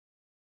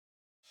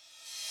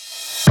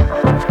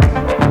I've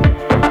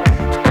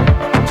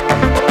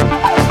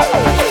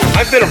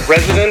been a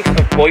resident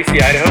of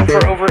Boise, Idaho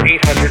for over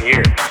 800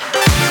 years.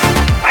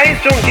 I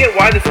just don't get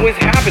why this always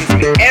happens to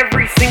me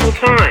every single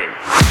time.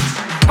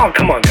 Oh,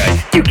 come on,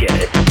 guys. You get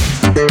it.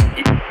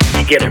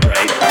 You get it,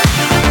 right?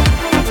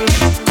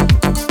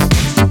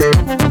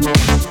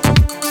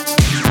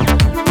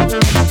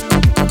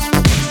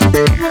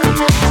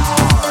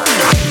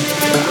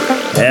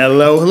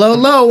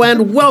 Hello,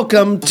 and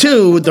welcome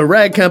to the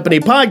Rag Company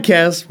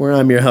Podcast, where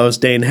I'm your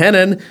host, Dane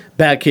Hennon,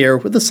 back here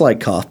with a slight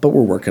cough, but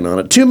we're working on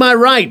it. To my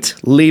right,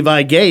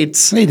 Levi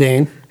Gates. Hey,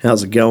 Dane.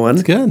 How's it going?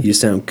 It's good. You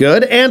sound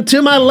good. And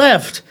to my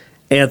left,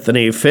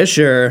 Anthony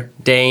Fisher.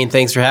 Dane,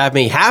 thanks for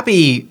having me.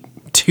 Happy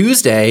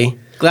Tuesday.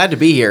 Glad to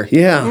be here.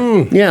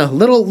 Yeah, yeah.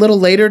 Little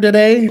later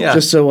today,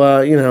 just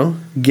so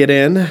get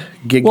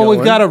going. Well,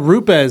 we've got a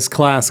Rupes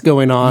class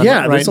going on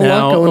right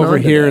now over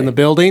here in the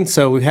building,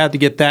 so we've had to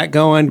get that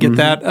going, get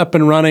that up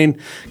and running.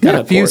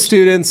 Got a few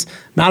students,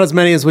 not as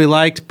many as we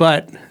liked,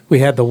 but we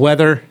had the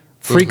weather.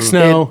 Freak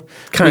snow.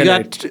 We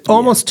got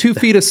almost 2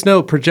 feet of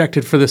snow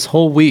projected for this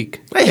whole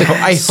week.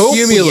 I hope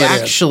we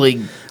actually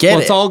get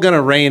it. It's all going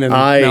to rain and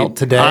melt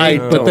today,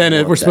 but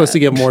then we're supposed to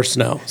get more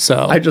snow.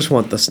 So I just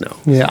want the snow.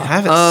 Yeah.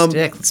 Have it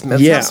stick.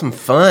 Let's have some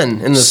fun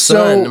in the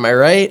sun. Am I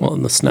right? Well,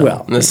 in the snow.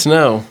 Well, in the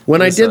snow.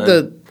 When I did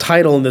the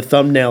title and the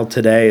thumbnail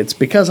today, it's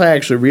because I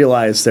actually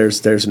realized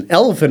there's an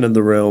elephant in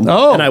the room,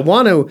 and I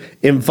want to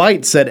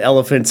invite said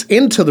elephants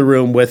into the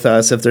room with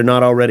us if they're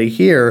not already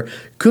here.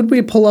 Could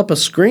we pull up a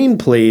screen,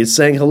 please,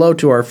 saying hello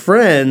to our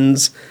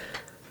friends?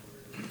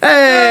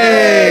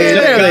 Hey,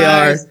 there they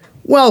are.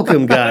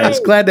 Welcome, guys.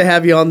 Glad to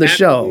have you on the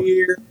show.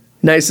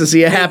 Nice to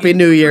see you. Happy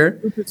New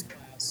Year.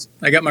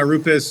 I got my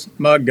Rupes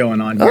mug going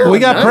on here. We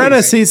got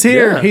Prentice. He's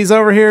here. Yeah. He's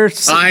over here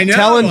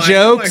telling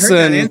jokes. I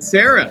heard that. And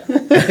Sarah.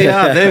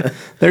 Yeah,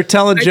 they're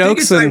telling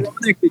jokes. I think it's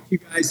ironic that you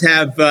guys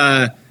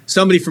have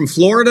somebody from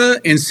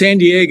Florida and San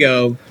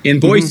Diego in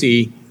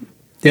Boise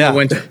in the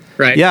winter.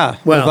 Right. Yeah.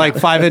 With like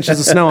 5 inches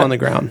of snow on the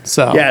ground.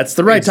 So yeah, it's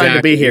the right time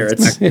to be here.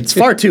 It's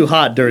far too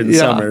hot during the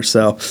summer.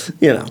 So,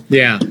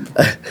 Yeah.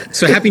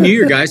 So happy New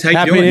Year, guys. How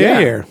you doing? Happy New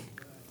Year.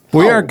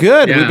 We are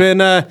good. Yeah. We've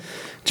been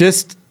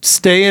just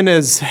staying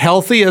as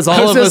healthy as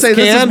all of us can.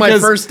 This is my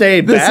first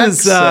day back.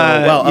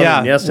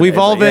 We've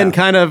all been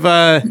kind of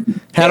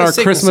had our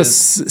Christmas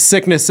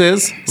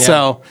sicknesses. Yeah.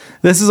 So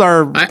this is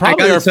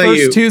probably our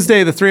first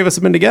Tuesday the three of us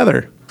have been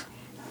together.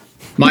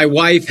 My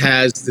wife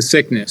has the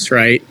sickness,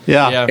 right?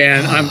 Yeah.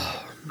 And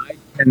I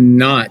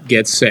cannot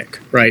get sick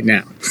right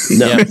now.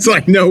 No. It's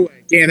like, no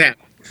way, can't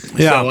happen.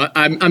 Yeah. So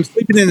I'm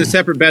sleeping in a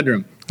separate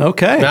bedroom.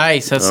 Okay.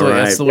 Nice. That's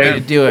the way to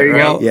do it.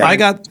 Right?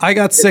 Well, I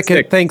got sick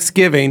at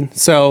Thanksgiving,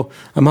 so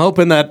I'm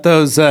hoping that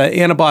those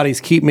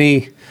antibodies keep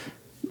me,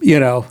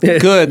 good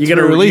through at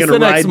least the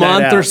next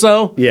month or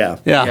so. Yeah.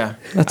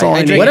 That's all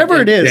I need.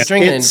 Whatever it is,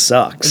 it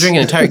sucks. I drank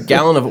an entire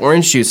gallon of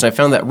orange juice, and I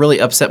found that really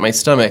upset my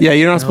stomach. Yeah,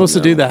 you're not supposed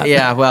to do that.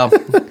 Yeah, well.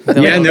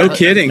 No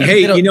kidding.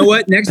 Hey, you know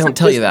what? Next time,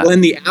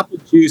 blend the apple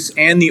juice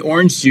and the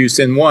orange juice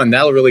in one.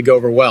 That'll really go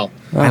over well.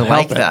 I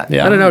like that.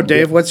 Yeah. I don't know,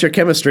 Dave. What's your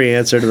chemistry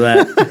answer to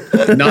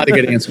that? Not a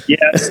good answer.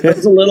 Yes,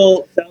 sounds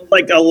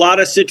like a lot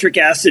of citric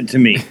acid to to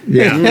me.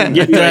 Yeah.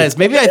 It does.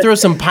 Maybe I throw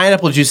some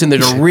pineapple juice in there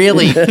to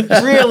really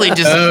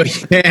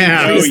just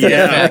and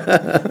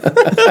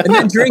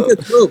then drink a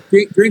Coke.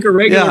 Drink a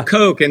regular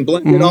Coke and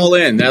blend it all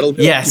in. That'll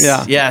do Yes.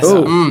 it. Yes.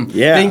 Ooh,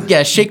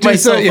 Then, shake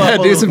myself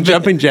up. Do some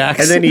jumping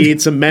jacks. And then you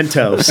eat some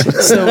Mentos.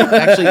 So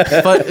actually,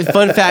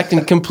 fun fact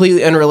and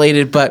completely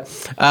unrelated, but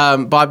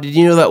Bob, did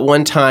you know that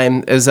one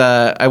time as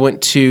I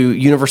went to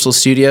Universal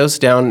Studios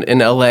down in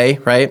LA,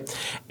 right?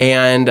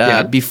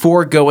 And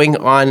before going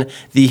on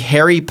the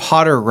Harry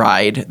Potter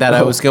ride that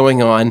I was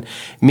going on,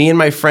 me and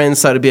my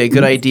friends thought it'd be a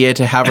good idea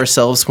to have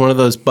ourselves one of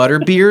those butter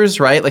beers,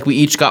 right? Like we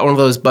each got one of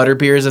those butter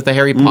beers at the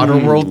Harry Potter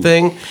World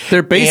thing.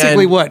 They're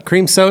basically what?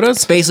 Cream sodas?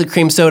 It's basically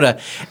cream soda.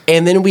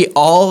 And then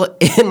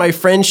and my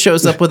friend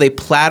shows up with a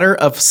platter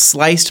of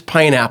sliced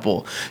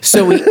pineapple.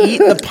 So we eat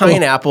the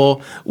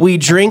pineapple, we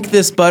drink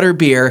this butter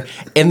beer,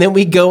 and then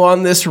we go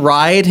on this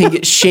ride and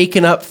get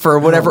shaken up for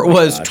whatever it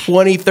was,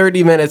 20,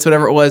 30 minutes,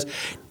 whatever it was.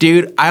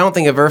 Dude, I don't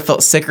think I've ever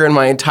felt sicker in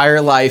my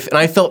entire life. And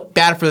I felt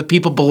bad for the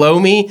people below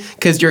me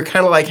because you're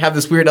kind of like have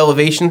this weird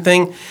elevation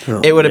thing.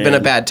 It would have been a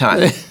bad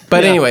time.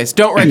 But anyways,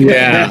 don't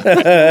recommend.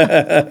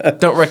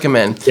 Don't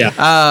recommend.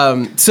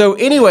 Yeah. So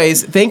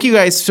anyways, thank you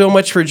guys so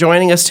much for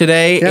joining us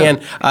today. Yeah.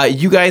 And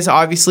you guys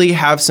obviously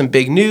have some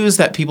big news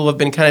that people have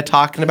been kind of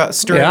talking about,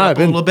 stirring up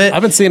a little bit.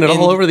 I've been seeing it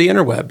all over the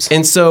interwebs.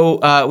 And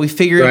so we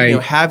figured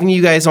having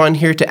you guys on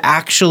here to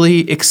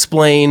actually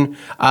explain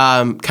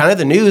kind of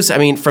the news, I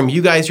mean, from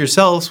you guys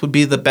yourselves would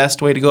be the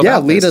best way to go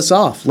about this. Yeah, lead us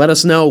off. Let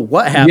us know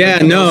what happened. Yeah,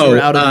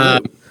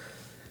 no.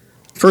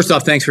 First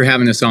off, thanks for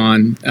having us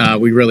on.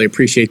 We really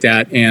appreciate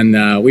that.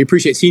 And we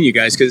appreciate seeing you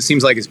guys because it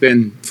seems like it's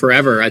been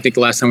forever. I think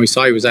the last time we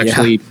saw you was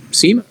actually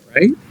SEMA,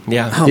 right?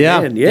 Yeah. Oh,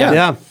 man,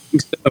 yeah.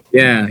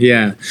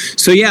 Yeah.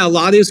 So, a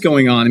lot is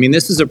going on. I mean,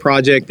 this is a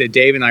project that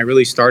Dave and I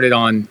really started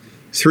on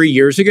 3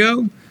 years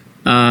ago.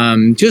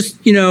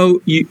 just,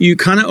 you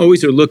kind of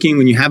always are looking,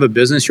 when you have a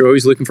business, you're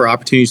always looking for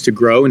opportunities to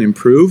grow and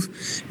improve.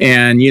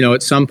 And,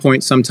 at some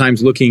point,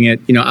 sometimes looking at,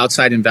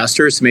 outside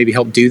investors to maybe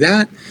help do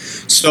that.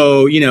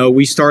 So,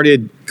 we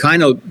started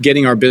kind of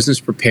getting our business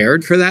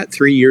prepared for that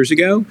 3 years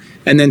ago,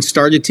 and then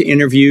started to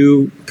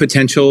interview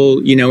potential,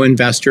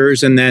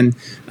 investors. And then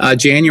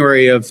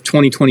January of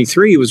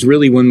 2023 was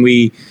really when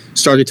we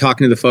started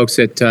talking to the folks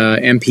at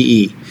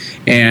MPE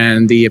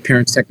and the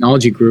Appearance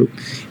Technology Group.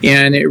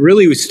 And it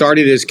really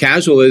started as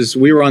casual as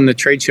we were on the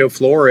trade show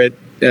floor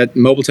at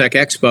Mobile Tech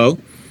Expo.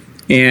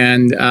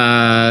 And,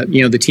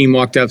 the team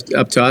walked up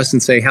to us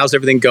and say, how's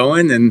everything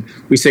going? And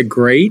we said,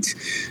 great.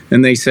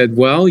 And they said,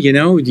 well,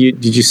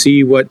 did you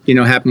see what,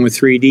 happened with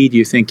 3D? Do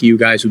you think you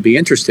guys would be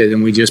interested?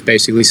 And we just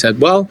basically said,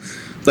 well,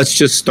 let's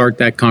just start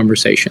that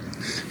conversation.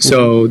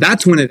 So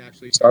that's when it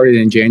actually started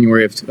in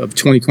January of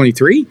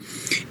 2023.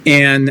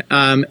 And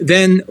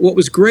then what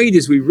was great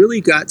is we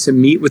really got to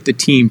meet with the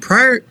team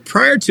prior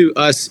to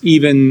us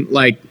even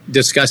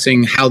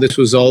discussing how this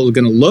was all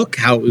going to look,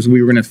 how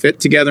we were going to fit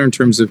together in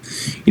terms of,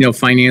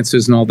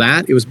 finances and all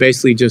that. It was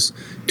basically just,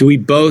 do we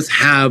both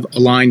have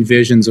aligned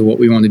visions of what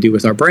we want to do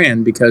with our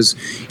brand? Because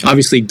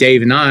obviously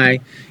Dave and I,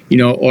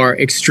 are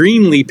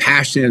extremely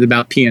passionate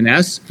about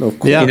PNS. Oh,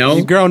 cool. Yeah,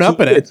 you've grown up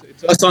in it.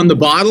 It's us on the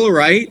bottle,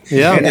 right?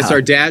 Yeah. And it's our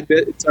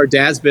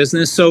dad's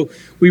business. So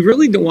we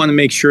really don't want to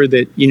make sure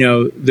that,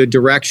 the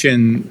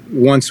direction,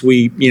 once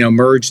we,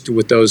 merged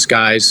with those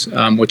guys,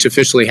 which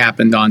officially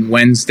happened on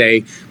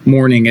Wednesday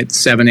morning at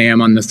 7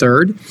 a.m. on the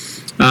 3rd.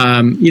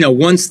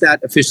 Once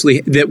that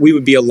officially, that we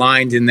would be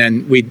aligned, and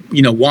then we'd,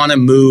 want to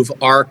move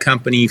our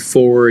company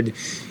forward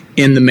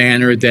in the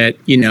manner that,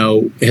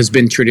 has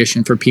been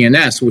tradition for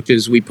PNS, which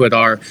is we put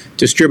our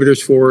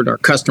distributors forward, our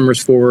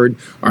customers forward,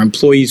 our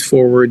employees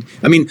forward.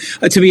 I mean,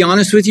 to be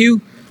honest with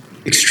you,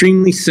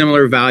 extremely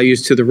similar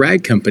values to the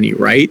Rag Company,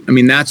 right? I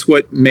mean, that's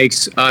what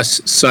makes us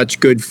such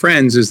good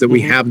friends, is that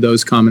we have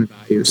those common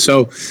values.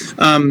 So,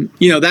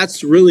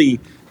 that's really,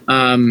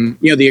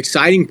 the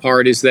exciting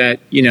part is that,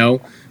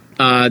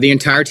 the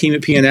entire team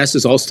at PNS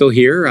is all still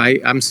here.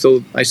 I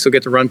still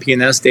get to run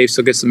PNS. Dave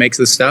still gets to make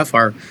the stuff.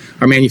 Our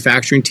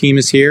manufacturing team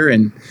is here,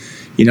 and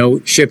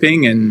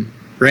shipping, and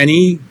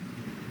Rennie,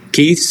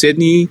 Keith,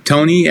 Sydney,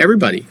 Tony,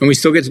 everybody, and we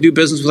still get to do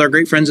business with our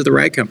great friends at the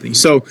Rag Company.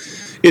 So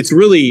it's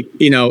really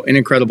an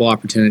incredible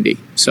opportunity.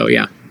 So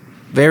yeah.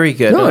 Very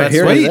good. No, that's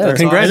sweet.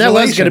 Congratulations. And that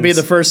was going to be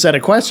the first set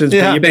of questions,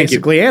 but you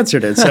basically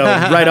answered it. So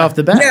right off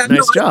the bat,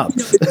 nice job.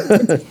 It's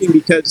interesting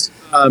because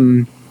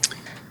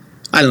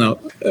I don't know.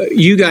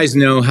 You guys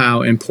know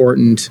how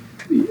important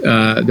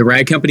the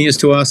Rag Company is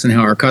to us, and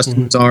how our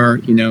customers are.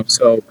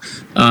 So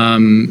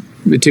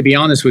to be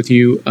honest with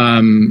you,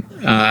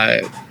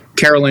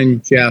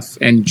 Carolyn, Jeff,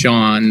 and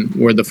John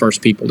were the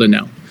first people to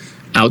know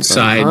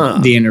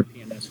outside the inner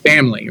PNS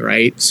family,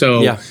 right?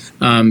 So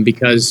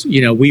because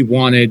we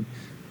wanted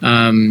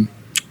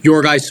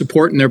your guys'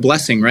 support and their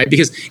blessing, right?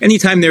 Because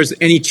anytime there's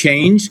any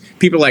change,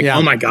 people are like,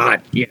 oh my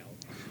God,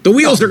 the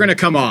wheels are going to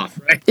come off,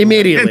 right?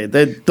 Immediately.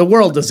 The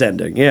world is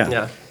ending.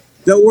 Yeah.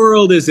 The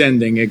world is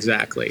ending.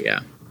 Exactly.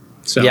 Yeah.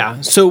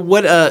 So So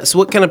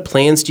what kind of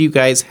plans do you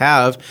guys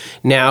have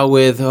now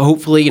with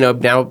hopefully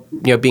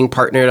being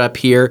partnered up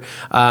here?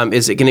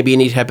 Is it going to be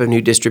any type of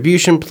new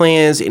distribution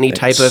plans, any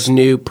type of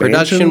new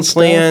production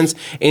plans,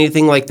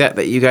 anything like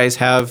that you guys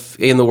have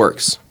in the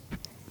works?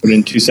 Put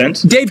in 2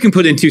 cents. Dave can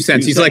put in 2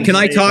 cents. He's like, "Can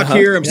I talk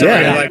here?" I'm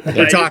sorry.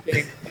 We're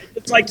talking. I'd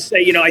just like to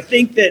say, I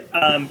think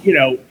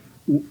that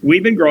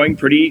we've been growing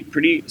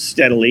pretty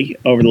steadily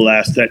over the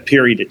last that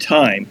period of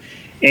time,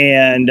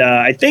 and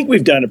I think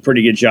we've done a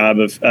pretty good job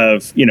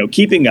of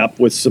keeping up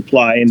with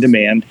supply and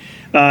demand.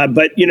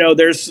 But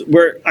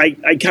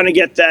I kind of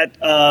get that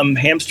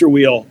hamster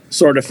wheel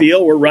sort of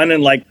feel. We're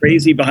running like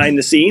crazy behind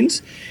the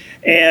scenes,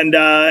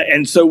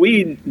 and so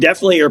we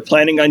definitely are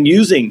planning on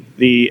using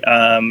the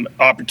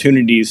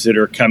opportunities that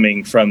are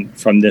coming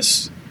from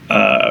this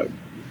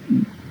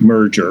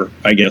merger,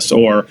 I guess,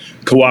 or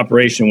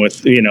cooperation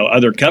with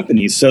other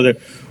companies, so that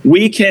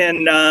we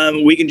can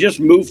just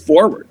move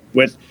forward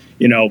with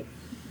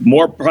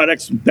more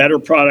products, better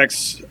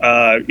products.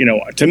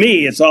 To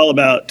me, it's all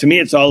about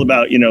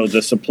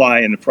the supply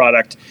and the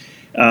product.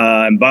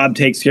 And Bob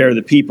takes care of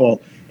the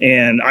people,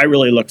 and I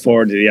really look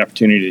forward to the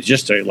opportunity to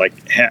just to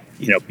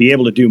be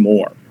able to do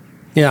more.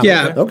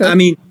 Yeah. Okay. I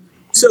mean,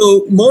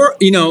 so more,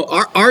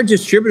 our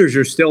distributors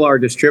are still our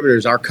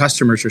distributors. Our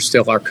customers are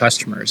still our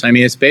customers. I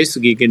mean, it's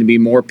basically going to be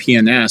more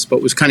PNS.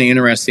 But what's kind of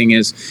interesting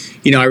is,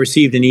 I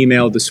received an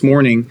email this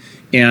morning,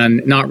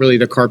 and not really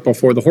the cart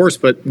before the horse,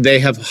 but they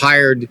have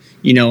hired,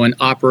 an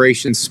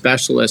operations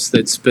specialist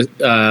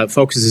that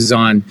focuses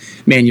on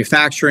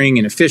manufacturing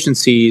and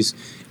efficiencies.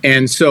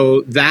 And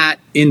so that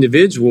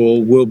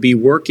individual will be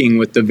working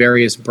with the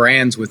various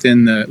brands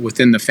within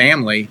the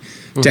family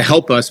to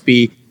help us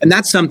be, and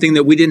that's something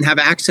that we didn't have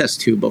access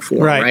to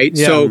before, right?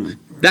 Yeah. So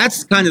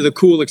that's kind of the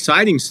cool,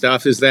 exciting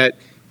stuff, is that,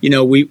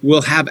 we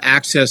will have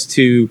access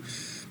to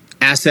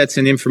assets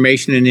and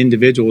information and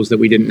individuals that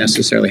we didn't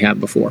necessarily have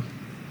before.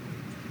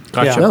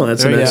 Gotcha. No,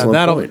 that's an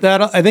excellent point.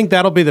 I think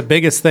that'll be the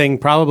biggest thing.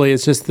 Probably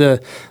is just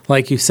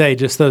like you say,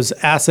 just those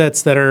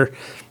assets that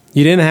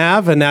you didn't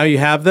have, and now you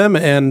have them,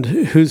 and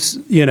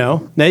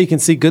now you can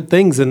see good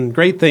things and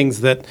great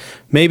things that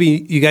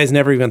maybe you guys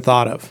never even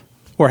thought of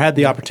or had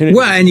the opportunity.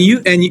 Well, and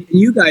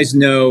you guys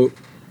know,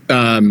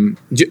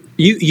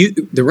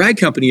 the Rag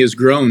Company has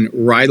grown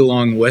right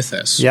along with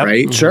us,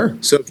 right? Sure.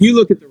 So if you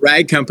look at the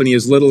Rag Company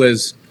as little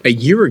as a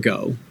year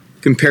ago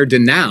compared to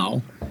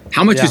now,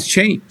 how much has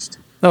changed?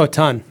 Oh, a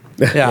ton.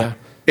 Yeah.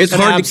 It's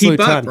hard to keep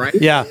up, right?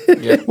 Yeah.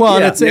 Well,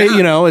 and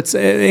it's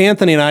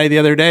Anthony and I the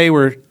other day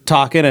were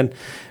talking, and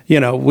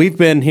we've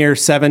been here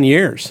 7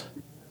 years.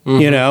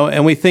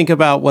 And we think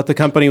about what the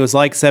company was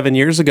like 7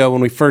 years ago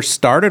when we first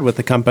started with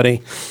the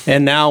company,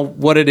 and now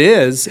what it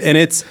is, and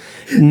it's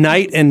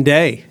night and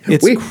day.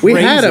 It's we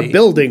had a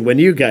building when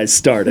you guys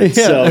started,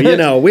 so we looked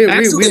like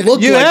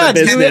a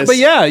business.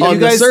 But on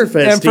the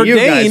surface, and for to you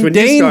Dane, guys when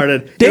you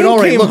started, it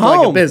already looked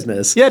like a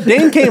business. Yeah,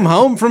 Dane came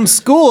home from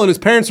school, and his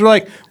parents were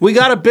like, "We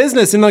got a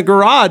business in the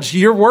garage.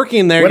 You're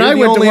working there." When I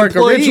went to work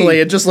employee. originally,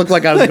 it just looked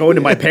like I was going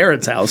to my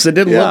parents' house. It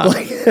didn't look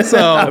like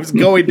I was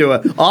going to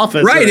an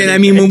office. Right, and I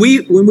mean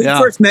when we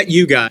first met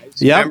you guys,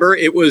 remember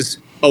it was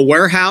a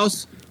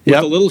warehouse with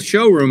a little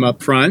showroom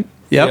up front.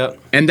 Yep.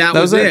 And that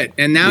was it.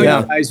 And now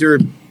you guys are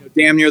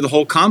damn near the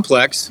whole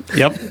complex.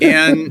 Yep.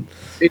 And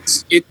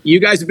you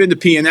guys have been to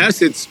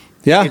PNS. It's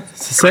the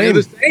same.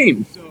 The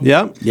same. So,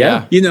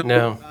 Yeah.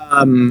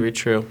 Very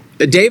true.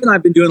 Dave and I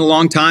have been doing it a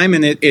long time,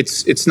 and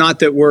it's not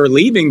that we're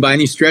leaving by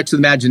any stretch of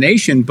the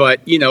imagination,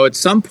 but at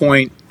some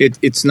point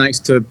it's nice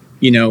to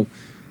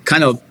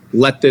kind of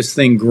let this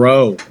thing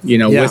grow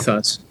with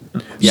us.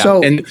 Yeah.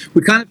 So, and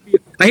we kind of,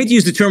 I hate to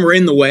use the term we're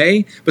in the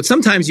way, but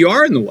sometimes you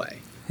are in the way.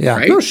 Yeah.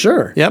 Right? No,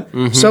 sure. Yep.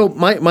 Mm-hmm. So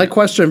my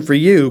question for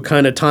you,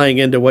 kind of tying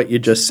into what you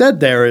just said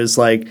there, is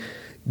like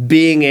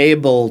being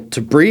able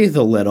to breathe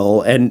a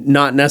little and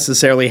not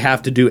necessarily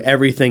have to do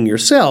everything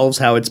yourselves,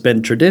 how it's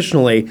been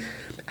traditionally.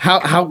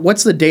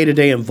 What's the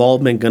day-to-day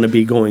involvement going to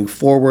be going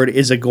forward?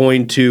 Is it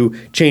going to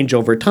change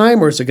over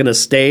time, or is it going to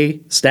stay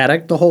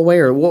static the whole way,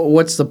 or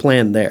what's the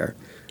plan there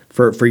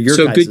for your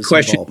guys' good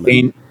question, involvement?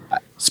 Dane.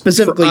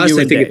 Specifically, us, you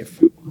and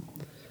Dave.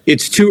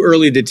 It's too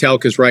early to tell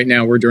because right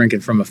now we're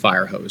drinking from a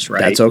fire hose, right?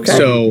 That's okay.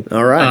 So,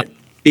 all right.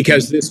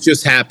 Because this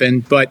just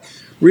happened. But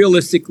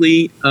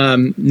realistically,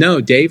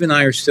 no, Dave and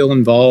I are still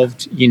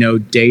involved,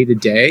 day to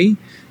day.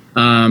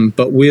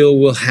 But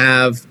we'll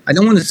have, I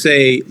don't want to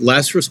say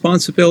less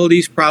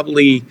responsibilities,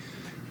 probably.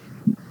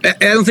 I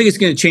don't think it's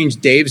going to change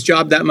Dave's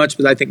job that much,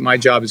 but I think my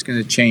job is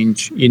going to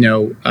change,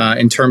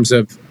 in terms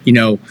of,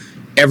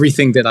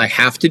 everything that I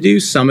have to do.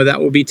 Some of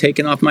that will be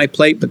taken off my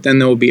plate, but then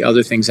there will be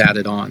other things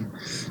added on.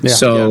 Yeah.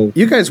 So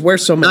you guys wear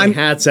so many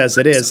hats as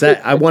it is.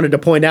 That I wanted to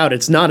point out,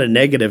 it's not a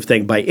negative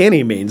thing by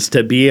any means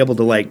to be able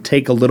to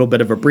take a little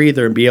bit of a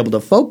breather and be able to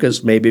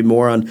focus maybe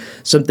more on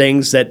some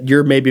things that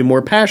you're maybe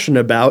more passionate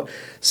about.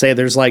 Say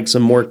there's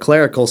some more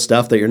clerical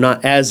stuff that you're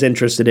not as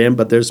interested in,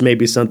 but there's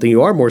maybe something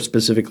you are more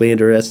specifically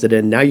interested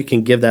in. Now you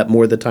can give that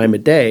more the time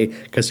of day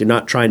because you're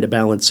not trying to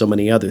balance so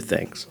many other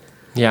things.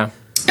 Yeah.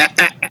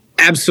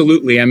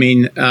 Absolutely. I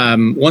mean,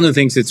 one of the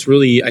things that's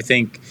really, I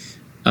think,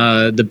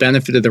 the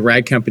benefit of the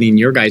Rag Company and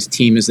your guys'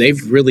 team is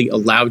they've really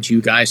allowed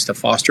you guys to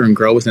foster and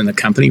grow within the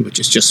company, which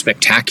is just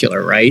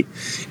spectacular, right?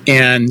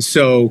 And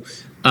so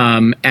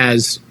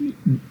as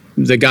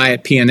the guy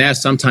at PNS,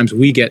 sometimes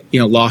we get,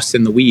 lost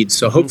in the weeds.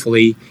 So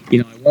hopefully,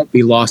 I won't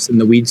be lost in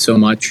the weeds so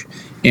much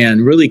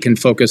and really can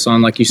focus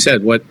on, like you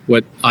said, what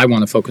I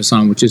want to focus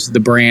on, which is the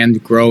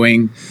brand,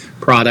 growing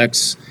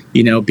products,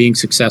 being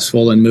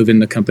successful and moving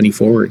the company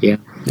forward. Yeah.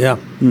 Yeah.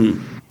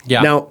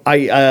 Yeah. Now,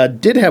 I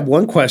did have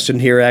one question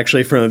here,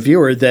 actually, from a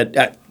viewer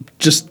that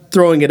just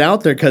throwing it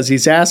out there because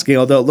he's asking,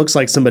 although it looks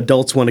like some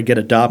adults want to get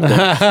adopted.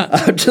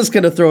 I'm just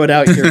going to throw it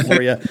out here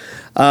for you.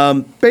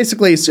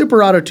 Basically,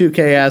 Super Auto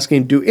 2K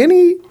asking, do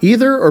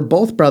either or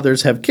both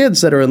brothers have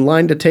kids that are in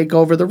line to take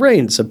over the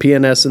reins of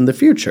PNS in the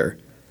future?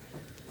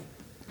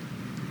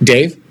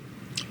 Dave?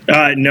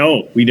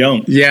 No, we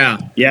don't.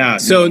 Yeah.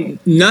 So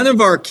none of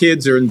our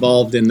kids are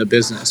involved in the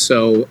business.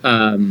 So,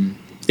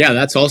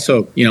 that's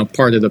also,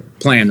 part of the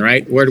plan,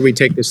 right? Where do we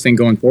take this thing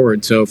going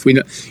forward? So if we,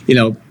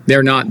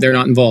 they're not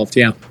involved.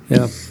 Yeah.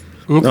 Yeah.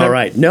 Okay. All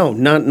right. No,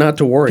 not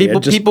to worry.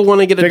 People want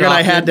to get adopted.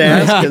 I had to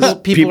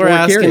ask. People are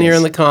asking here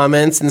in the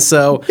comments, and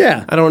so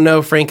I don't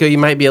know, Franco. You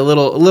might be a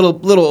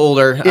little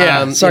older.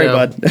 Yeah. Sorry,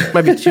 bud.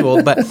 Might be too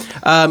old. But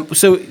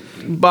so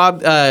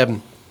Bob,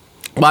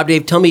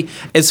 Dave, tell me,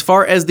 as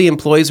far as the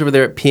employees over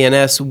there at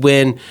PNS,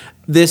 when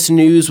this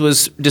news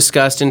was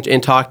discussed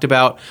and talked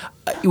about,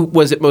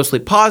 was it mostly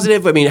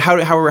positive? I mean,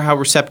 how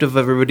receptive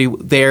everybody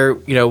there,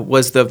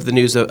 was the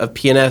news of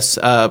PNS,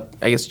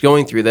 I guess,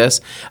 going through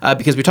this?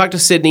 Because we talked to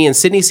Sydney, and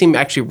Sydney seemed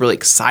actually really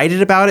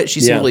excited about it.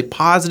 She seemed really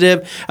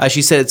positive.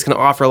 She said it's going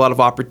to offer a lot of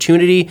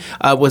opportunity.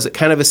 Was it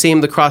kind of the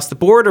same across the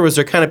board, or was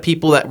there kind of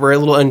people that were a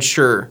little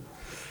unsure?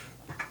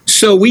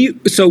 So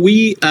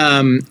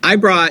I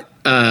brought,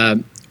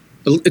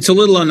 it's a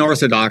little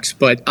unorthodox,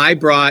 but I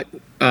brought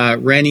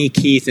Rennie,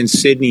 Keith, and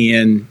Sydney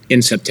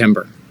in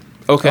September.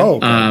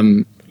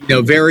 Okay.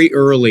 Very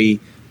early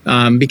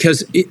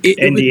because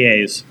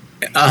NDAs.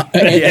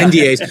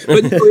 NDAs.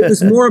 But it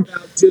was more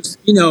about just,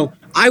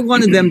 I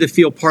wanted them to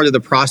feel part of the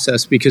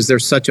process because they're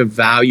such a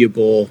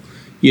valuable,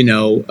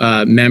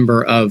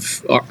 member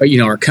of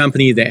our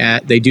company.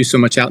 They do so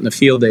much out in the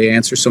field. They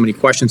answer so many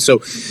questions.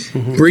 So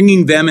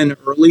bringing them in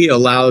early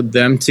allowed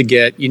them to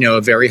get,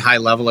 a very high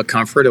level of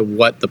comfort of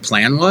what the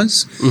plan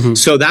was.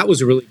 So that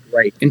was really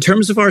great. In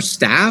terms of our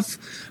staff,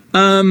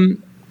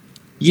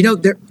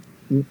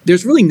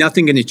 there's really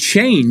nothing going to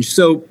change.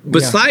 So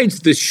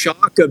besides the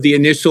shock of the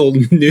initial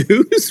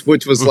news,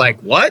 which was like,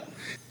 what?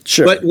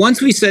 Sure. But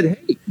once we said,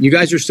 hey, you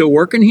guys are still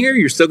working here,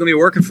 you're still going to be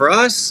working for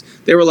us,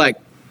 they were like,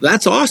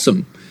 that's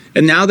awesome.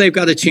 And now they've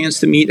got a chance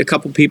to meet a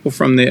couple people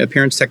from the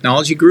Appearance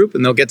Technology Group,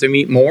 and they'll get to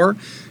meet more.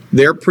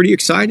 They're pretty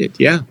excited.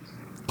 Yeah.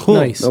 Cool.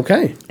 Nice.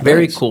 Okay.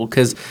 Very cool.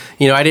 Because,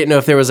 I didn't know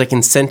if there was like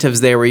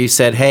incentives there where you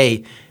said,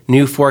 hey,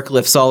 new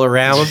forklifts all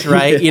around,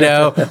 right?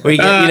 We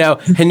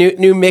get, a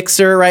new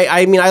mixer, right?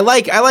 I mean, I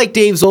like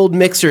Dave's old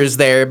mixers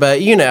there, but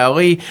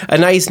a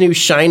nice new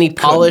shiny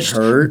polished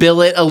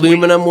billet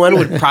aluminum one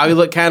would probably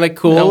look kind of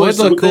cool. That would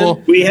look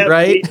cool. We have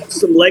right?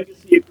 Some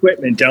legacy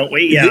equipment, don't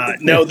we? Yeah.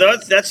 No,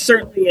 that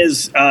certainly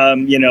is,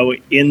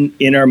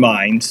 in our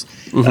minds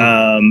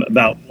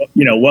about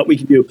what we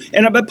can do.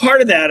 And but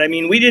part of that, I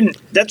mean, we didn't.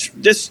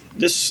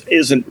 This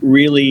isn't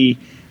really.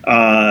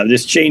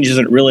 This change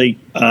isn't really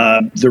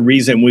the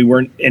reason we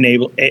weren't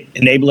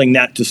enabling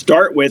that to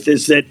start with.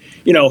 Is that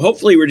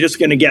hopefully we're just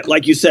going to get,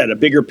 like you said, a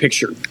bigger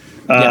picture,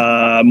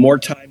 more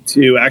time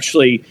to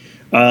actually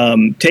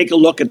take a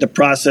look at the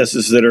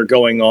processes that are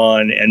going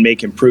on and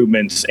make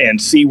improvements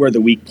and see where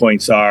the weak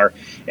points are,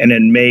 and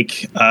then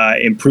make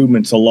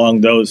improvements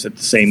along those at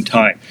the same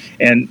time.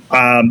 And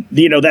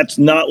that's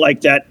not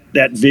like that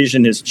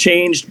vision has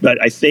changed,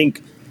 but I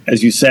think,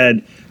 as you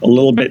said, a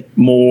little bit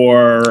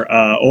more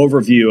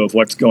overview of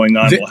what's going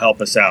on will help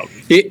us out.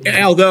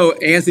 Although,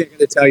 Anthony, I'm going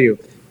to tell you,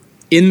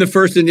 in the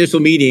first initial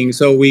meeting,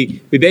 so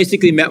we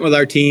basically met with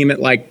our team at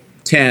like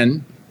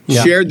 10,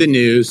 shared the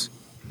news,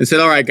 and said,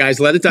 all right, guys,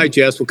 let it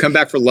digest. We'll come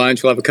back for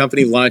lunch. We'll have a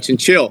company lunch and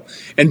chill.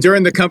 And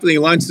during the company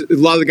lunch, a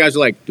lot of the guys were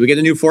like, do we get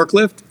a new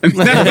forklift? I mean,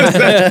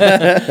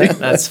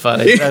 That's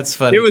funny. That's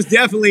funny. It was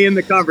definitely in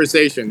the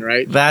conversation,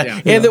 right?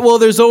 Well,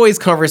 there's always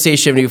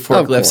conversation of new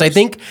forklifts. I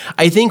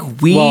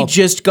think we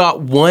just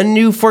got one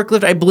new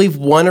forklift, I believe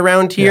one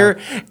around here,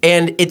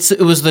 and it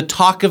was the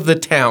talk of the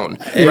town,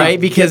 right?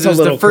 Because it was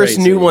the first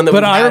new one that we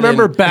had I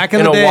remember back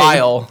in the day, a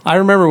while. I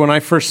remember when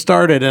I first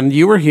started, and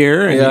you were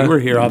here, and you were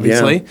here,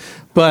 obviously,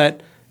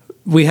 but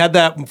we had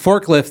that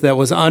forklift that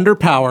was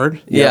underpowered.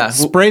 Yeah.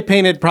 Spray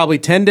painted probably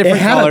 10 different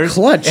colors.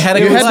 It had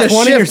a clutch. It was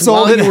 20 years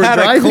old. It had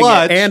a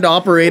clutch. And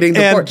operating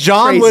the And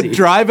John would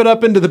drive it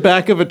up into the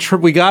back of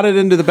we got it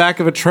into the back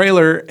of a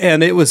trailer,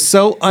 and it was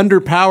so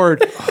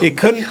underpowered, it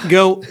couldn't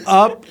go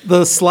up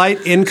the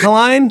slight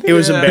incline. It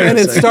was embarrassing. And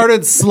it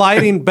started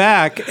sliding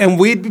back, and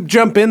we'd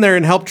jump in there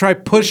and help try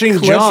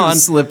pushing John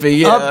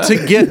up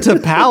to get to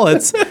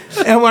pallets.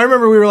 And I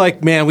remember we were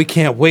like, man, we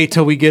can't wait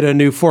till we get a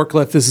new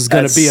forklift. This is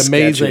going to be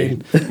amazing.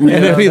 And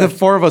it'd be the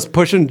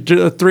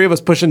three of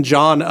us pushing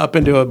John up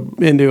into a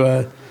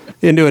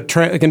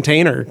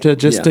container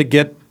to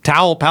get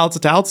pallets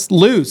of towels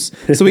loose,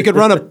 so we could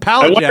run a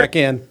pallet jack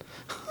in.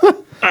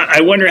 I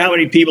wonder how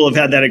many people have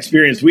had that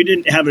experience. We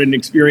didn't have an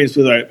experience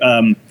with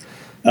a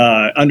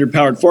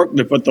underpowered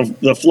forklift, but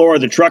the floor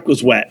of the truck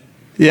was wet.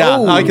 Yeah,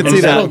 I can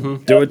see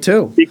that. Do it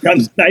too.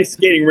 Becomes a nice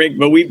skating rink,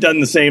 but we've done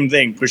the same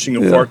thing, pushing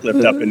a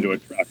forklift up into a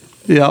truck.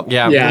 Yep.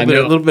 Yeah, a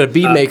little bit of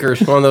bead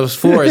makers on those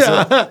floors.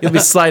 You'll be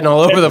sliding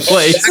all over the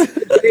place.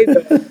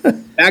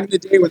 Back in the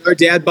day when our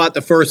dad bought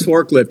the first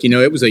forklift,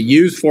 it was a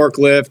used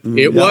forklift.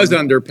 It was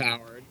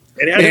underpowered.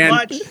 It had a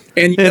clutch.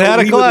 And it had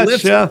a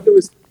clutch, and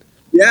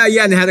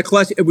it had a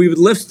clutch. We would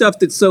lift stuff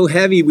that's so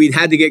heavy, we'd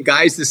had to get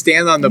guys to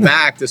stand on the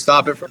back to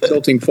stop it from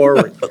tilting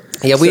forward.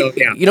 You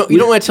don't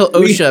want to tell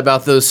OSHA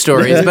about those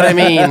stories, but I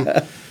mean,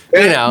 that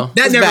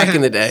was back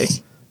in the day.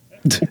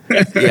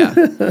 Yeah,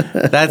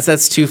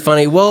 that's too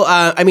funny. Well,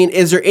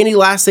 is there any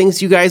last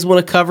things you guys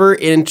want to cover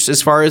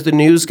as far as the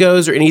news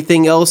goes, or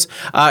anything else?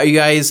 Are you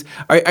guys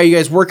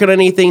working on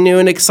anything new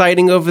and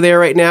exciting over there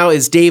right now?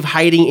 Is Dave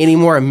hiding any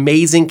more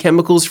amazing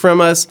chemicals from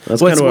us?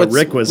 That's kind of what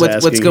Rick was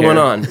asking. What's going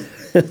on?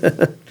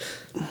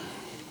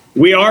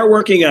 We are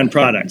working on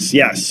products,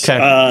 yes,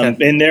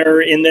 and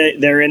they're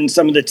in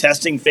some of the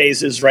testing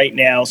phases right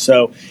now.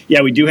 So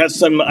yeah, we do have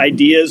some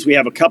ideas. We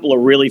have a couple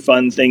of really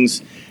fun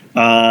things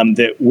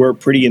that we're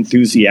pretty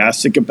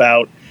enthusiastic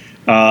about.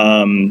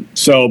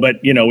 But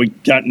we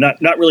got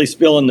not really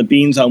spilling the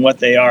beans on what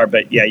they are,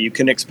 but yeah, you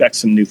can expect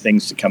some new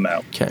things to come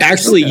out. Okay.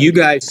 Actually, you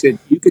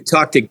could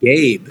talk to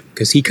Gabe,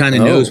 because he kind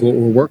of knows what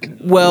we're working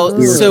on. Well,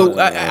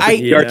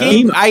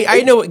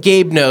 I know what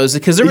Gabe knows,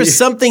 because there was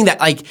something that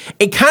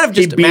it kind of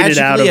just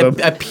magically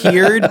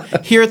appeared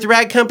here at the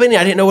Rad Company.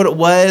 I didn't know what it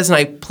was, and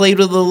I played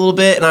with it a little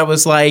bit, and I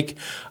was like,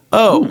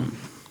 oh,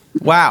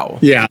 wow.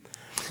 Yeah.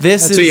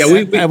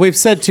 We've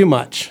said too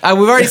much. We've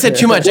already said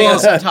too much. I gotta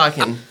stop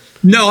talking.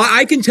 No,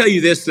 I can tell you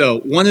this, though.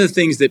 One of the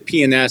things that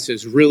P&S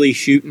is really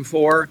shooting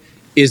for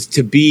is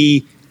to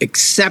be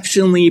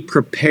exceptionally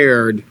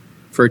prepared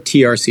for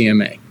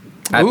TRCMA.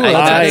 I love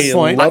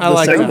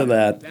the sound of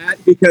that.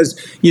 Because,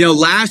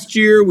 last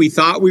year we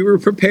thought we were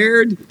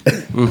prepared.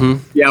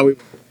 Yeah.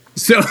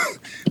 So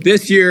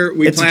this year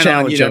we plan on... It's a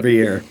challenge every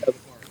year.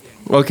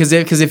 Well, because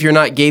if you're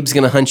not, Gabe's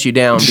going to hunt you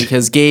down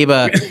because Gabe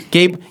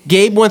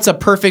wants a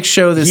perfect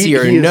show this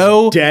year.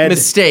 No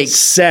mistakes.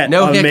 Set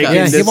no on hiccups.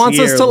 making He wants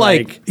us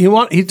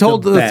to he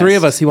told the three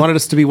of us he wanted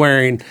us to be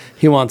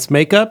he wants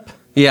makeup.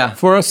 Yeah,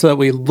 for us so that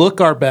we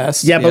look our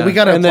best. Yeah, but we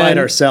got to apply it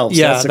ourselves.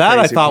 Yeah, that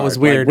I thought was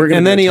weird.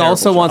 And then he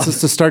also wants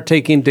us to start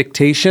taking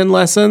dictation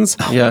lessons.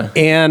 Yeah,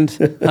 and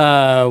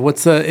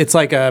it's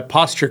like a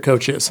posture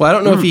coaches. Well, I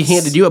don't know if he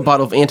handed you a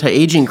bottle of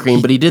anti-aging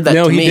cream, but he did that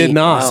to me. No, he did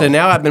not. So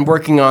now I've been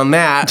working on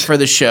that for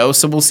the show.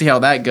 So we'll see how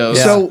that goes.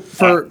 Yeah.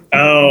 So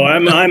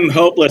I'm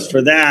hopeless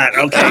for that.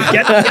 Okay,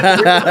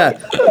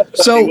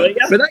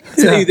 but I can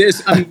tell you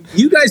this: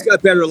 you guys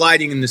got better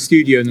lighting in the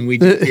studio than we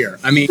do here.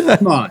 I mean,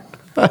 come on.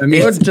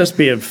 We're just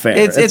being fair.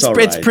 It's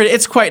pretty.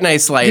 It's quite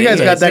nice lighting. You guys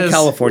got that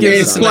California.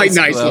 It's quite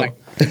nice lighting.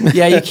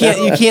 Yeah, you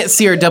can't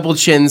see our double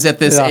chins at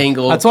this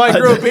angle. That's why I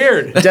grew a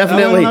beard.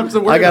 Definitely,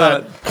 I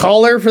got a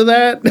collar for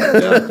that.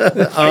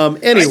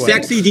 Anyway,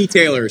 sexy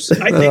detailers.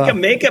 I think a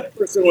makeup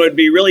person would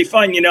be really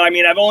fun.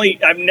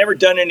 I've never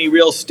done any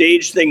real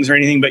stage things or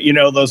anything, but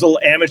those little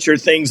amateur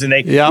things, and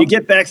you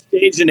get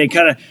backstage and they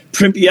kind of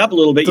primp you up a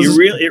little bit.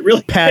 It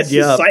really pad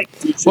you up.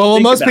 Well,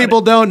 what most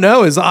people don't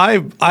know is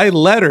I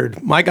lettered.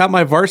 I got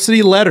my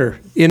varsity letter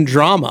in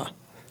drama.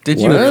 Did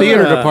you? In the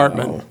theater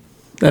department.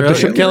 At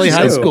Bishop Kelly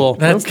High School.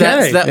 That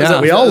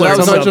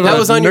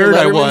was on your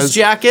Letterman's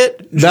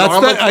jacket.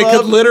 I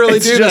could literally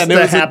do that. Just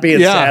the happy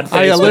and sad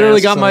face. I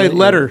literally got my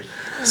letter,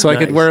 so I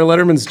could wear a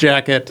Letterman's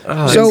jacket.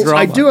 So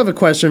I do have a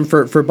question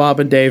for Bob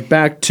and Dave.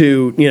 Back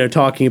to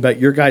talking about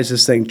your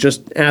guys' thing.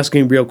 Just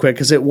asking real quick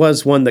because it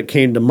was one that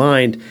came to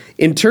mind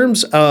in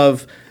terms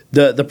of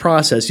the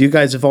process. You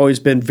guys have always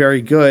been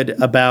very good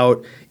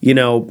about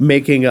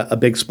making a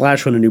big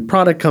splash when a new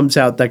product comes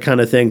out, that kind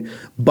of thing.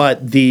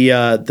 But the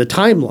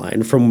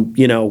timeline from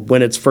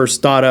when it's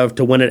first thought of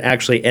to when it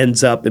actually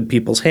ends up in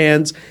people's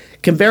hands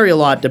can vary a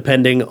lot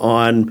depending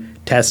on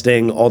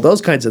testing, all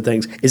those kinds of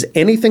things. Is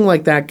anything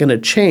like that going to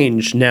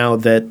change now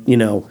that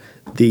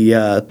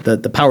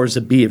the powers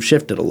that be have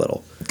shifted a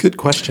little? Good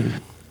question.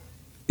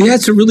 Yeah,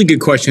 it's a really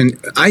good question.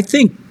 I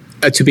think.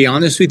 To be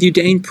honest with you,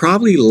 Dane,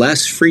 probably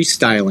less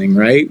freestyling,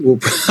 right? We'll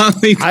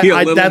probably be a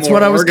little that's more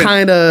what I was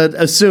kind of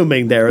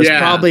assuming there. It's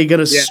probably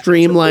going to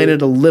streamline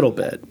it a little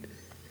bit.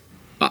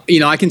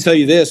 I can tell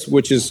you this,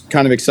 which is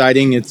kind of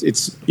exciting. It's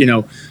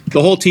the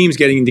whole team's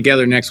getting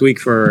together next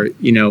week for,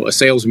 a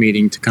sales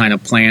meeting to kind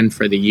of plan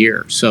for the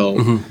year.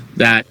 So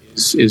that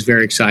is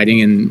very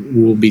exciting, and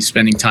we'll be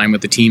spending time with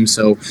the team.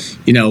 So,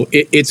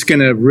 it's going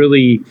to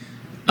really...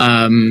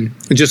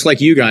 just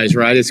like you guys,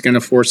 right? It's going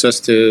to force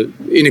us to,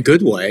 in a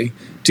good way,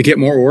 to get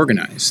more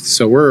organized.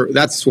 So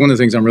that's one of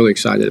the things I'm really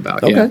excited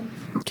about. Okay. Yeah.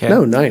 Okay.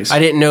 No, nice. I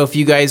didn't know if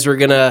you guys were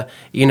gonna,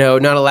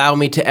 not allow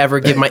me to ever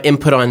give my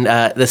input on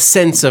the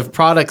sense of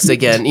products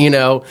again,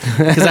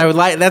 because I would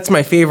like. That's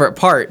my favorite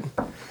part.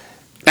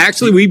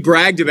 Actually, we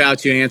bragged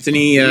about you,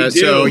 Anthony.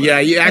 So yeah,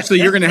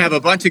 you're going to have a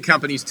bunch of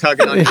companies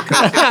tugging on your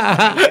coat.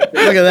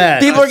 Look at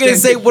that. People are going to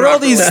say, "What are all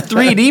these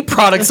 3D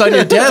products on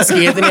your desk,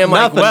 Anthony?" I'm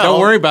like, "Well, don't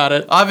worry about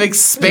it. I've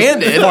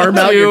expanded. Farm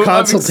out your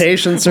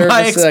consultation service,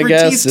 my expertise I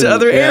guess, to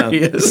other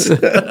areas."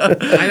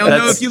 I don't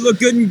know if you look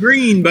good in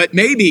green, but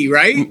maybe,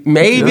 right?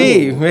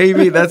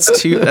 Maybe that's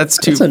too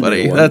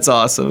funny. That's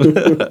awesome.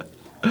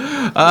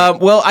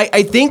 Well,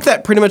 I think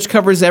that pretty much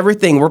covers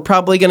everything. We're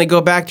probably going to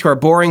go back to our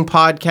boring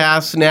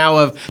podcast now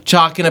of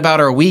talking about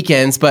our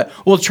weekends, but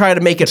we'll try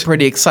to make it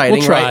pretty exciting,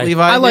 We'll try. right,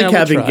 Levi? I like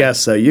having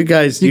guests, though. You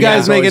guys make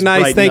it always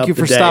nice. brighten Thank up you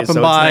for the day, stopping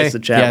so by. It's nice to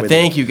chat with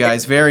thank you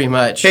guys very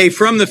much. Hey,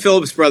 from the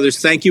Phillips brothers,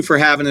 thank you for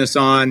having us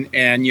on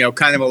and,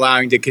 kind of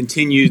allowing to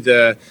continue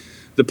the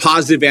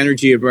positive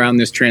energy around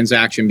this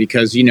transaction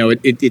because,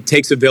 it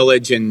takes a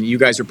village and you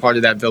guys are part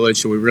of that village.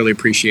 So we really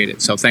appreciate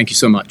it. So thank you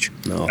so much.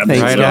 No,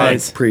 thanks, right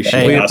guys.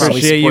 Appreciate We it.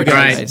 appreciate you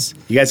guys.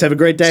 You guys have a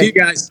great day. See you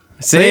guys.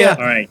 See ya.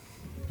 All right.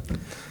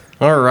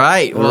 All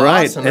right. Well, All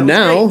right. awesome. And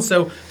That was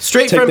now, great. So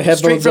straight take from the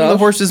headphones the off.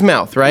 horse's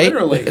mouth, right?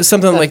 Literally.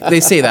 Something like they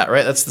say that,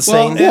 right? That's the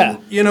saying. yeah.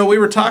 We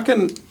were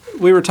talking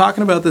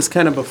about this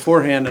kind of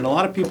beforehand, and a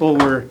lot of people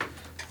were,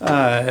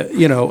 a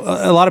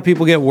lot of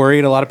people get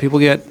worried. A lot of people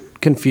get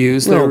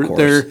confused. Well, of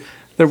course.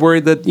 They're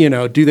worried that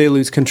do they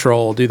lose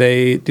control? Do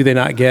they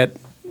not get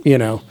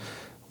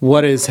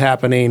what is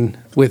happening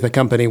with a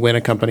company when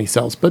a company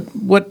sells? But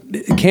what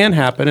can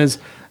happen is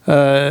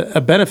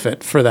a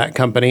benefit for that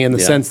company in the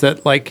sense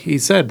that, like he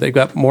said, they've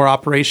got more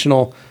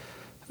operational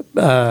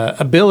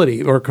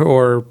ability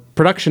or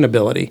production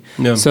ability,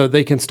 so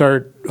they can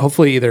start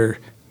hopefully either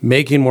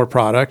making more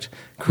product,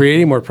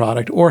 creating more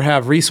product, or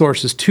have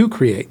resources to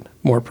create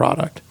more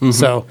product.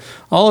 So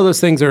all of those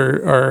things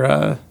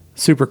are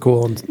super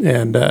cool,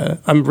 and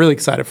I'm really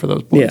excited for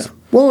those boys. Yeah.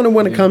 Well, and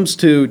when it comes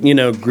to,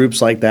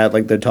 groups like that,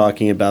 like they're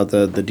talking about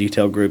the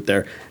detail group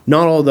there,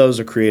 not all of those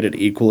are created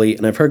equally,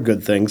 and I've heard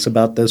good things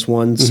about this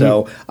one,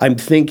 so I'm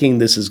thinking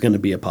this is going to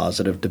be a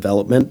positive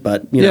development,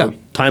 but,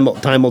 time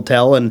will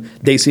tell, and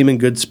they seem in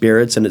good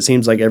spirits, and it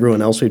seems like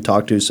everyone else we've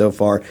talked to so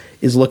far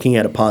is looking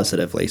at it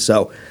positively.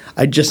 So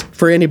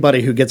for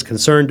anybody who gets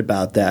concerned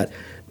about that,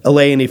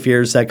 allay any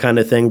fears, that kind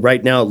of thing.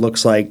 Right now it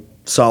looks like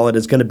Solid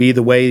is going to be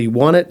the way you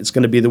want it. It's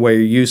going to be the way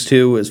you're used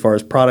to as far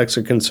as products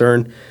are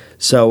concerned.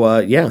 So,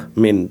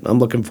 I'm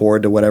looking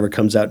forward to whatever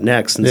comes out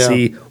next and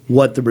see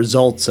what the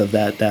results of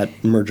that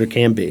merger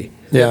can be.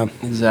 Yeah,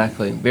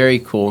 exactly. Very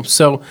cool.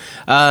 So,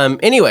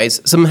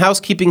 anyways, some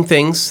housekeeping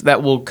things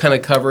that we'll kind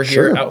of cover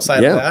here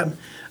outside of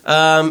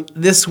that.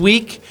 This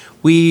week,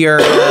 we are...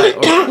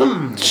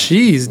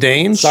 Jeez,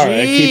 Dane.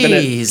 Sorry,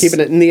 keeping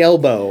it in the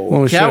elbow.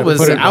 Well, that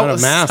was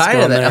outside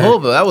of that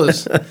elbow. That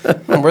was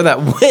where that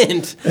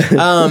went.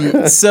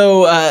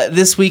 So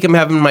this week I'm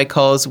having my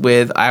calls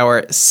with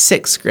our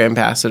 6 Grand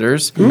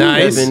Ambassadors.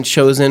 Nice. They've been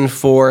chosen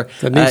for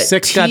the new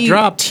 6 got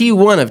dropped.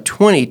 T1 of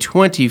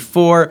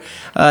 2024.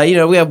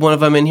 We have one of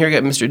them in here.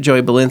 Got Mr.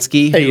 Joey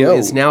Belinsky, who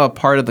is now a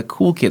part of the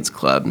Cool Kids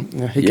Club.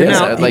 He can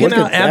now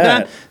add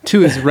that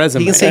to his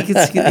resume. He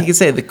can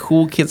say the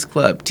Cool Kids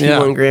Club,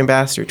 T1 Grand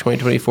Ambassador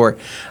 2024.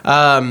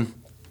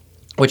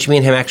 Which me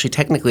and him actually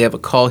technically have a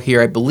call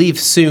here, I believe,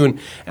 soon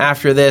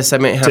after this. I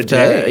might have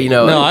to,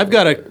 No, I've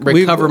got to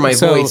recover my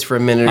voice for a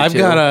minute or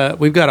two.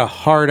 We've got a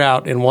hard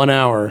out in 1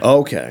 hour.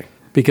 Okay.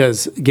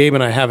 Because Gabe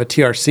and I have a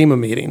TR SEMA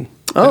meeting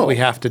that we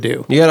have to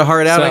do. You got a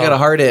hard out, I got a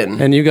hard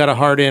in. And you got a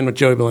hard in with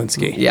Joey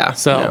Belinsky. Yeah.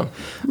 So,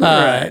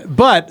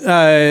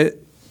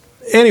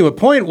 anyway,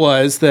 point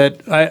was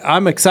that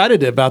I'm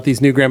excited about these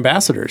new Grand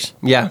Ambassadors.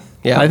 Yeah.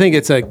 I think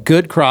it's a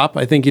good crop.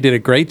 I think you did a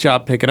great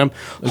job picking them.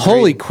 Agreed.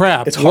 Holy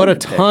crap, what a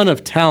ton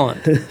of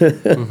talent.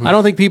 I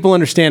don't think people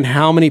understand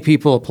how many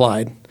people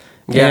applied.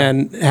 Yeah.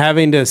 And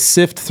having to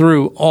sift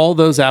through all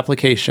those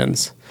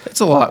applications. It's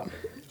a lot.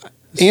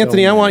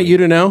 Anthony, I want you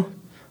to know,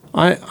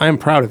 I am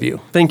proud of you.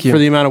 Thank you. For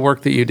the amount of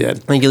work that you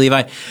did. Thank you,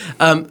 Levi.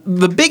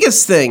 The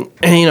biggest thing,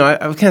 and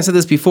I've kind of said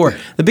this before,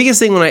 the biggest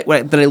thing that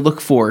I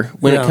look for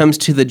when it comes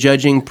to the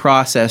judging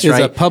process, is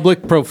a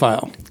public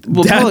profile.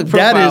 Well, public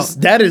profile.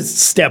 That is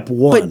step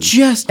one. But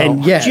just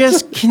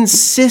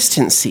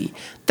consistency.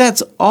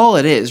 That's all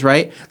it is,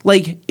 right?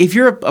 Like if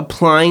you're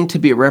applying to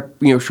be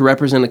to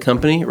represent a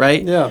company,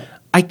 right? Yeah.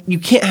 You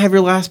can't have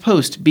your last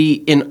post be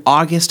in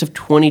August of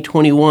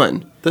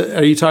 2021.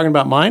 Are you talking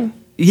about mine?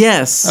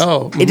 Yes.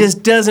 Oh. It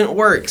just doesn't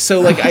work.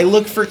 So, I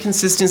look for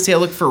consistency. I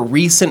look for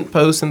recent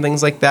posts and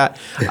things like that.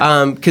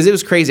 Because it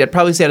was crazy. I'd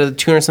probably say out of the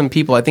 200-some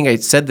people, I think I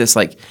said this,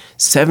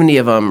 70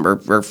 of them, or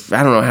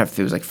I don't know if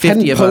it was 50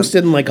 Hadn't of them.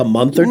 posted in a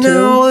month or two?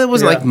 No, it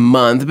wasn't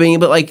month. But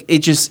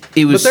it was But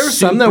there were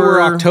some that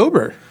were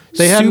October.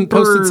 They hadn't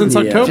posted since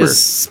October.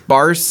 Just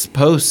sparse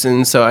posts,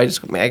 and so I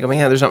go,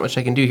 man, there's not much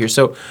I can do here.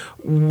 So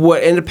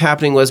what ended up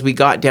happening was we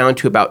got down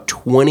to about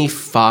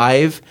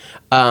 25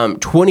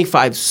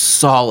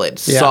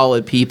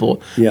 solid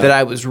people that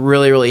I was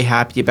really, really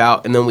happy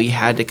about, and then we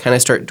had to kind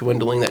of start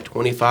dwindling that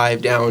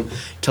 25 down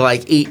to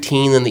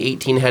 18, and the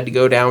 18 had to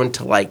go down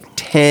to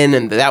 10,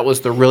 and that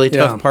was the really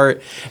tough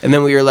part, and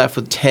then we were left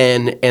with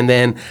 10, and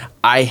then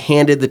I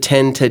handed the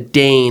 10 to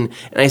Dane,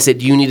 and I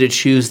said, you need to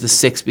choose the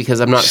 6 because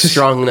I'm not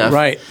strong enough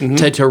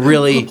to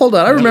really... Hold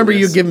on, I remember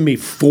you giving me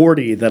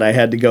 40 that I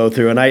had to go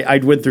through, and I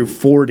went through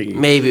 40.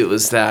 Maybe it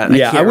was that.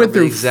 I went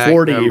through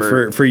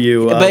 40 for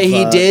you. But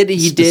he did.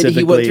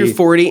 He went through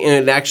 40,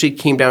 and it actually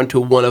came down to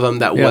one of them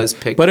that was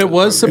picked. But it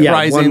was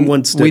surprising.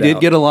 One we did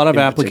get a lot of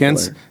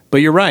applicants. Particular. But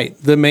you're right.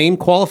 The main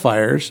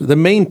qualifiers, the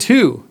main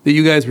 2 that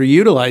you guys were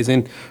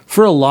utilizing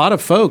for a lot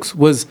of folks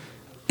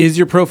is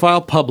your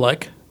profile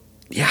public?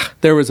 Yeah,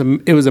 it was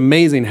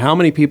amazing how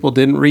many people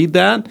didn't read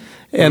that,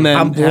 and then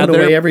I'm blown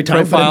away every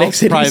time. But it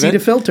makes it private, easy to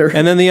filter.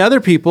 And then the other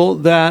people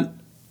that,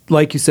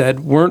 like you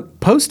said, weren't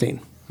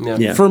posting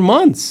for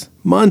months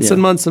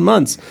and months and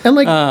months.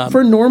 And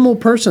for a normal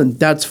person,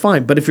 that's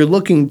fine. But if you're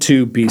looking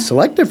to be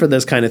selective for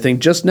this kind of thing,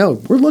 just know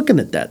we're looking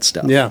at that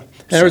stuff. Yeah,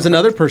 there was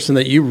another person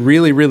that you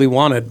really, really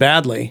wanted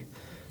badly.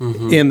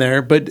 In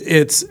there, but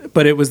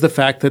it was the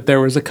fact that there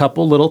was a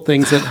couple little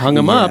things that hung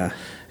them up,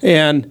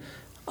 and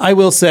I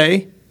will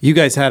say you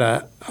guys had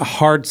a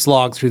hard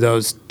slog through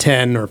those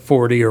 10 or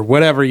 40 or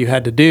whatever you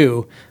had to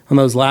do on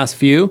those last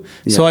few.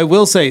 Yeah. So I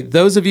will say,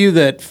 those of you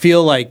that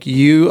feel like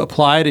you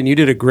applied and you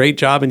did a great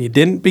job and you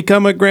didn't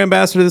become a Grand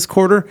Ambassador this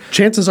quarter,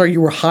 chances are you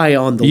were high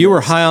on the list. You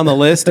were high on the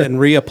list and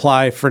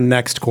reapply for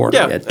next quarter.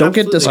 Yeah, don't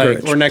get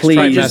discouraged. Or next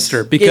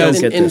trimester.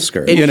 Because don't get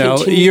discouraged.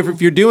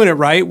 If you're doing it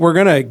right, we're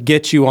going to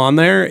get you on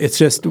there. It's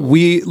just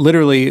we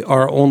literally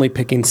are only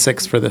picking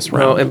 6 for this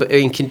round.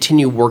 And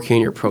continue working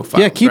on your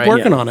profile. Yeah, keep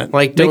working on it.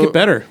 Make it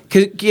better.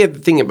 Because the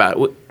thing about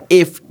it,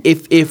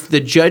 if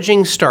the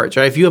judging starts,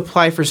 right, if you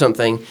apply for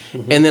something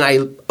and then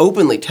I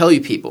openly tell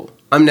you people,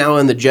 I'm now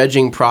in the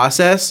judging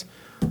process,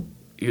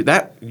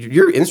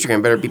 your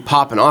Instagram better be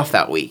popping off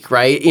that week,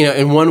 right? You know,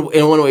 in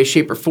one way,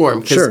 shape, or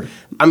form. Because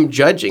I'm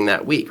judging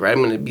that week, right? I'm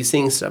going to be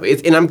seeing stuff,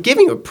 and I'm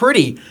giving you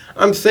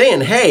I'm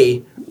saying,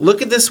 hey,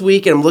 look at this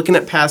week, and I'm looking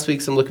at past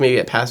weeks. I'm looking maybe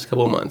at past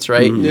couple of months,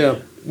 right? Mm-hmm. Yeah.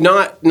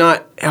 Not.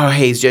 Oh,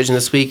 hey, he's judging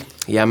this week.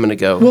 Yeah, I'm going to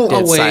go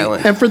dead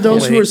silent. And for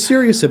those who are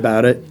serious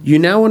about it, you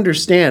now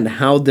understand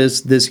how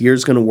this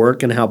year's going to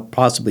work and how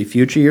possibly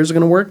future years are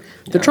going to work.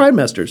 The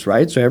trimesters,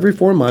 right? So every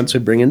 4 months we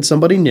bring in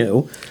somebody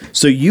new.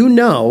 So you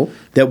know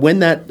that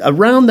when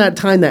around that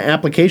time that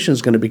application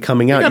is going to be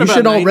coming out, you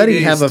should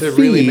already have a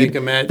feed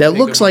that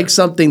looks like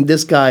something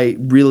this guy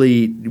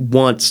really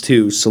wants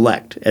to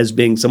select as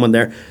being someone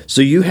there.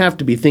 So you have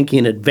to be thinking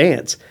in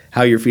advance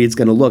how your feed's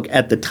going to look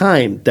at the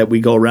time that we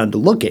go around to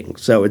looking.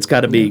 So it's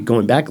got to be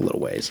going back a little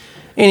ways.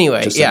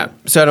 Anyway,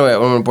 so I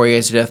don't want to bore you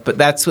guys to death, but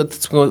that's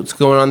what's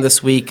going on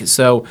this week.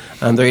 So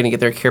they're going to get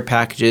their care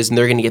packages, and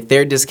they're going to get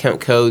their discount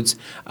codes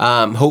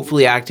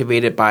hopefully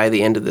activated by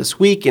the end of this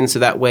week. And so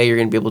that way you're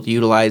going to be able to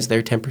utilize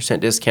their 10%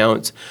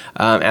 discounts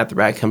at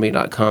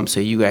theradcompany.com so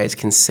you guys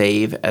can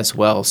save as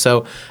well.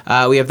 So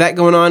we have that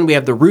going on. We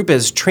have the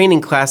Rupes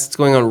training class that's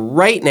going on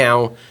right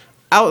now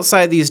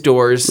outside these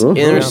doors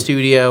in our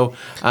studio.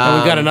 And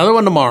we've got another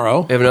one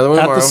tomorrow. We have another one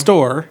at tomorrow. The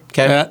store.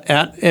 Okay.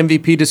 At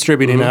MVP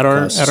Distributing at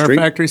our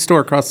factory store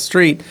across the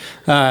street.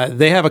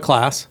 They have a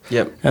class.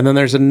 Yep. And then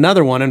there's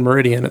another one in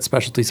Meridian at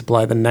Specialty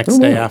Supply the next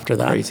day after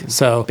that. Crazy.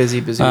 So busy.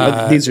 These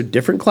are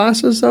different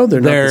classes, though? They're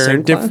not the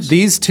same class?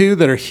 These two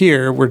that are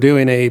here, we're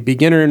doing a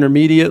beginner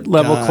intermediate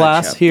level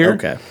class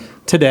here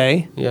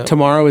today. Yep.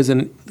 Tomorrow is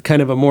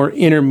kind of a more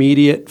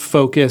intermediate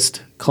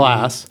focused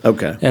class.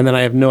 Okay. And then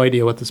I have no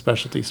idea what the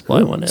Specialty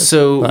Supply one is.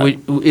 So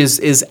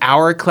is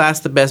our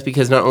class the best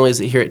because not only is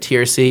it here at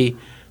TRC,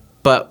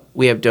 but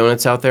we have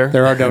donuts out there?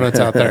 There are donuts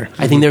out there.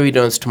 I think there'll be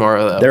donuts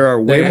tomorrow, though. There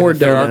are way more donuts.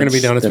 There are going to be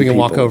donuts. We can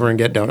walk people. over and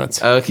get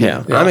donuts. Okay.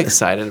 Yeah. I'm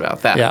excited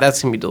about that. Yeah.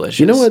 That's going to be delicious.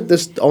 You know what?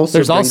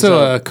 There's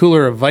also a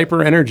cooler of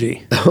Viper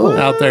Energy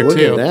out there, look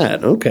too. Look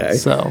at that.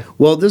 Okay.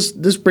 Well,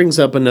 this brings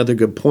up another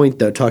good point,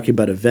 though, talking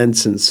about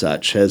events and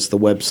such. Has the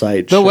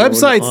website The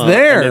website's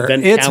there.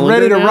 It's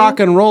ready to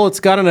rock and roll. It's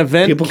got an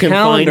event People can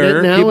calendar.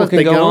 Find it now People if can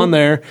they go on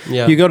there.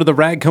 Yeah. You go to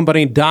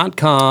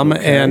theradcompany.com.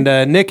 Okay.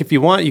 And Nick, if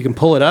you want, you can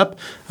pull it up.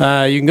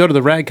 You can go to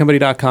theradcompany.com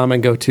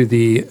and go to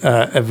the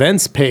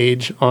events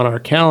page on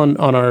our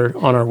on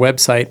our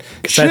website.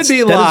 Should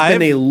be live. That has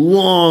been a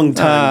long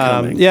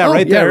time coming.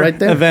 Right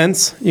there.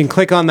 Events. You can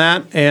click on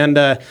that, and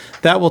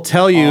that will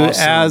tell you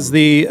as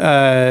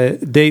the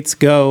dates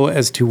go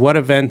as to what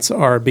events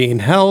are being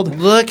held.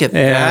 Look at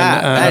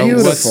that.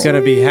 What's going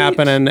to be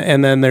happening,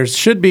 and then there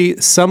should be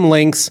some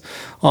links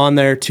on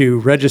there to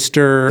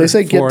register. They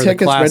say get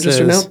tickets,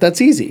 register now. That's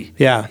easy.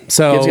 Yeah.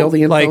 So gives you all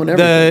the info and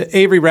everything. The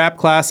Avery Wrap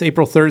class,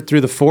 April 3rd through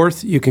the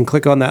 4th, you can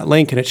click on that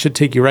link and it should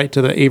take you right to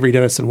the Avery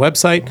Dennison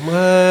website.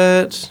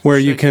 Where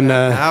you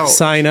can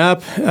sign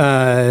up.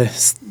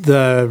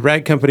 The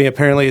Rad Company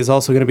apparently is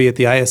also going to be at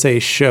the ISA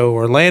show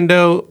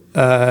Orlando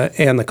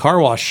and the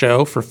Car Wash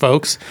show for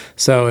folks.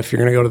 So if you're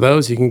going to go to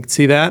those, you can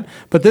see that.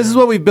 But this is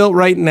what we've built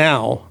right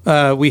now.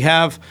 We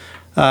have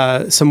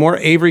some more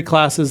Avery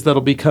classes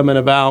that'll be coming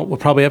about. We'll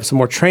probably have some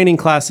more training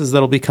classes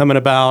that'll be coming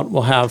about.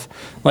 We'll have,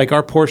 like,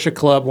 our Porsche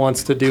Club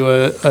wants to do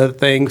a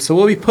thing. So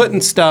we'll be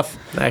putting stuff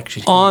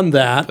on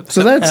that.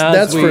 So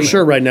that's for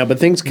sure right now, but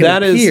things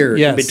can appear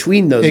in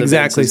between those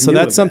exactly. So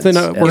that's something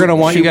we're going to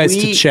want you guys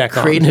to check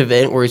on. Create an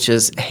event where it's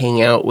just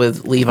hang out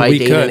with Levi,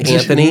 Dane, and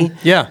Anthony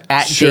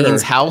at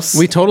Dane's house.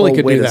 We totally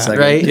could do that.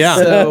 Right? Yeah.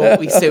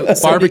 So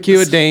barbecue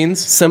at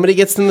Dane's. Somebody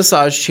gets the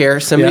massage chair,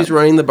 somebody's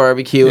running the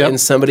barbecue, and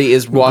somebody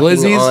is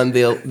walking on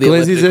the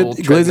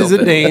Glizzy's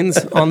at Dane's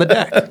on the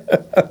deck.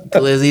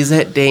 Glizzy's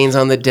at Dane's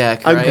on the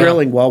deck. I'm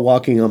grilling while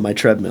walking on my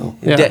treadmill.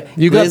 Yeah.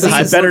 You got this.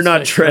 I better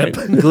not trip.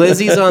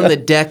 Glizzy's on the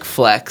deck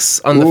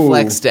flex, on the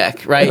flex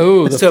deck, right?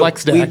 Ooh, the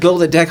flex deck. We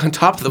build a deck on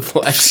top of the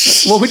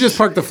flex. Well, we just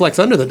park the flex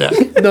under the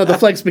deck. No, the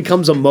flex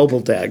becomes a mobile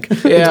deck.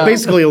 It's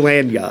basically a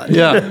land yacht.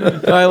 Yeah.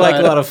 I like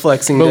a lot of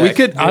flexing But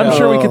deck. I'm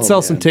sure we could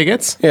sell some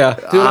tickets. Yeah.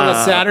 Do it on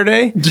a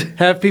Saturday.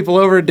 Have people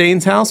over at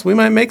Dane's house. We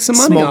might make some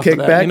money off of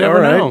that. Kickback. You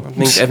never know.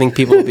 I think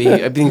people will be.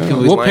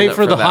 We'll pay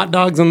for the hot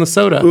dogs and the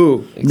soda.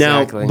 Ooh.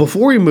 Exactly. Now,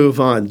 before we move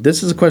on,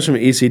 this is a question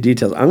of EC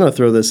details. I'm going to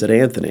throw this at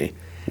Anthony.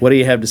 What do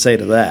you have to say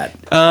to that?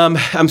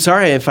 I'm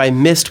sorry if I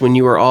missed when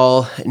you were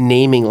all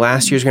naming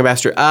last year's Grand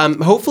Ambassador.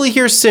 Hopefully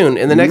here soon,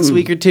 in the next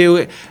week or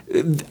two.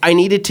 I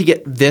needed to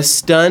get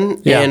this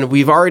done, and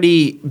we've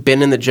already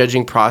been in the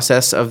judging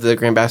process of the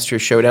Grand Ambassador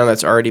Showdown.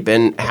 That's already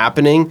been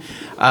happening.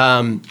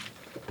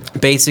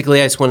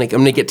 Basically, I'm going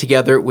to get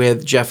together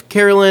with Jeff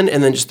Carolyn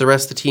and then just the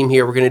rest of the team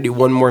here. We're going to do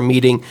one more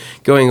meeting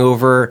going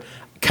over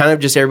kind of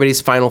just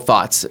everybody's final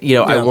thoughts.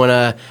 I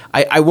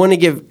want to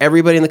give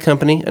everybody in the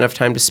company enough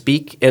time to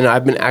speak, and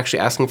I've been actually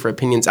asking for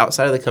opinions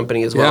outside of the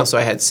company as well. Yeah. So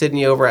I had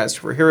Sydney over, asked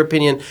for her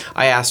opinion.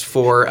 I asked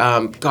for, I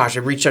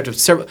reached out to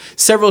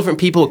several different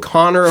people.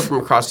 Connor from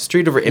across the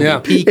street over at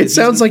MVP. It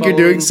sounds like you're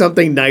doing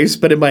something nice,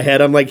 but in my head,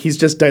 I'm like, he's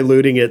just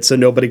diluting it so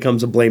nobody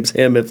comes and blames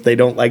him if they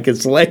don't like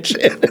his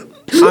selection.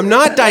 I'm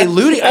not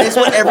diluting. I just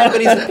want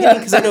everybody's opinion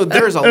because I know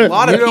there's a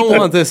lot of people. You don't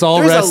want this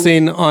all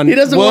resting on. He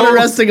doesn't want it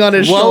resting on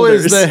his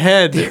shoulders. Woe is the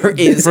head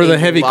for the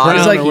heavy crown.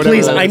 He's like,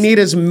 please, I need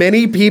as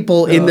many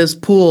people in this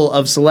pool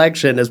of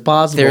selection as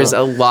possible. There's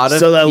a lot of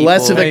so that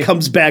less of it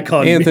comes back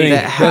on Anthony, me.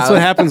 That's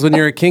what happens when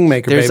you're a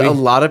kingmaker, There's baby. a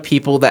lot of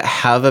people that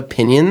have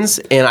opinions,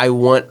 and I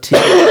want to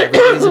hear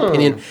everybody's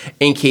opinion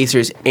in case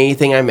there's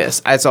anything I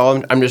miss. That's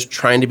all. I'm just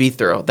trying to be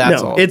thorough.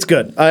 That's all. It's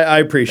good. I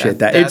appreciate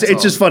that.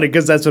 It's just funny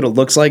because that's what it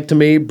looks like to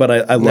me, but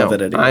I love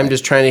it anyway. I'm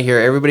just trying to hear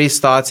everybody's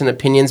thoughts and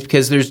opinions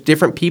because there's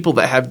different people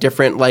that have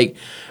different, I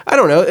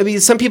don't know. I mean,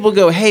 some people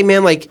go, hey,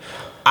 man,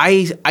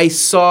 I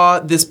saw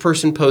this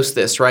person post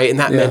this, right? And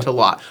that meant a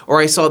lot. Or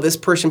I saw this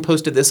person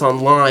posted this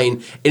online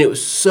and it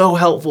was so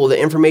helpful. The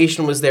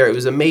information was there. It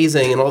was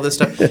amazing and all this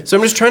stuff. So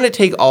I'm just trying to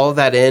take all of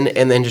that in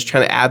and then just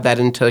trying to add that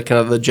into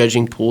kind of the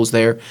judging pools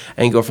there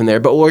and go from there.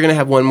 But we're going to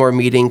have one more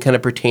meeting kind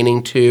of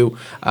pertaining to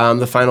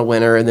the final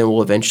winner, and then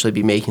we'll eventually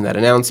be making that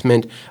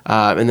announcement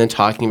and then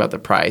talking about the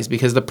prize,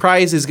 because the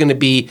prize is going to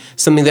be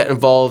something that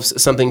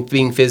involves something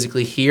being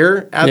physically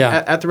here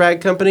at the Rag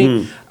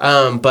Company.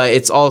 But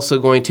it's also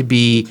going to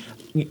be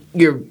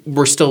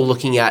we're still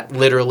looking at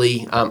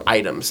literally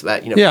items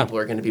that people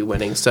are going to be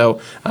winning. So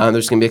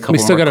there's going to be a couple. We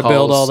still got to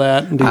build all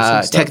that and do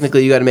some stuff.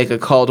 Technically, you got to make a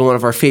call to one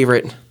of our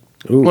favorite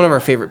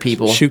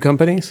people. Shoe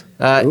companies.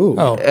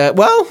 Well,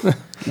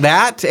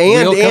 that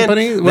and real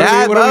company.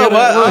 What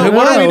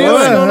are we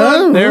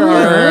doing?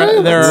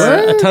 There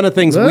are a ton of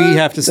things we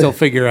have to still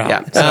figure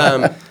out.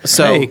 Yeah.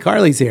 Hey,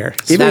 Carly's here.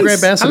 Even Grand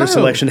Ambassador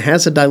selection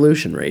has a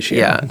dilution ratio.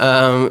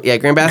 Yeah.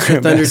 Grand Ambassador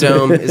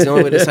Thunderdome is the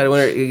only way to decide a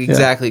winner.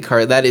 Exactly,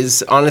 Carly. That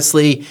is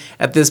honestly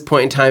at this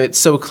point in time, it's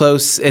so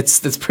close.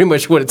 That's pretty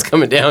much what it's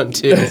coming down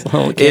to.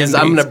 Is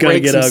I'm going to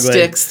break some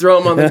sticks, throw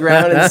them on the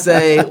ground, and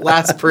say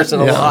last person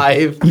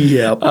alive.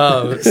 Yep.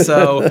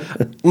 So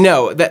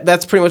no,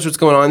 that's pretty much what's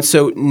going on.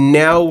 So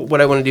now what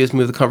I want to do is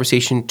move the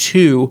conversation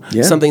to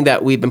something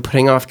that we've been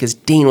putting off because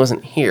Dean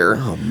wasn't here.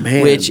 Oh,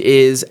 man. Which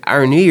is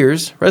our New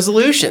Year's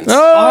resolutions.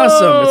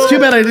 Awesome. It's too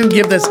bad I didn't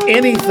give this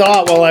any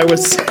thought while I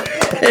was...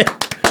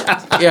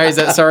 Yeah, is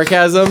that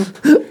sarcasm?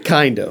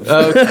 Kind of.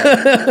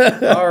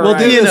 Okay. All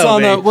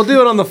right. We'll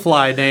do it on the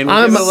fly, Dane.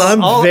 I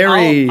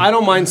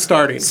don't mind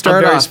starting.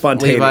 Start very off,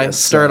 spontaneous. Levi.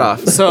 Start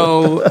off.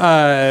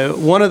 So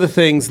one of the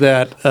things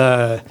that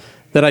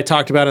I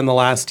talked about in the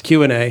last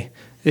Q&A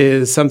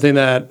is something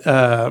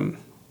that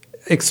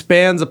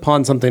expands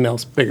upon something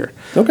else bigger.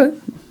 Okay.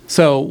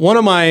 So one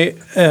of my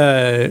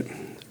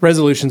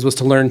resolutions was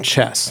to learn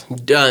chess.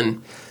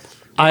 Done.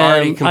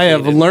 I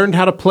have learned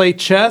how to play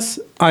chess.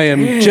 I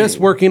am just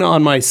working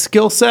on my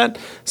skill set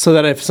so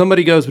that if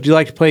somebody goes, would you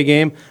like to play a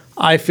game?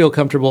 I feel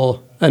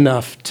comfortable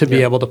enough to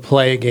be able to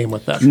play a game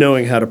with them.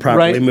 Knowing how to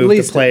properly move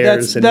the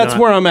players and that's not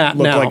where I'm at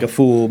look now. like a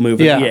fool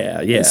moving.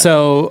 Yeah.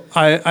 So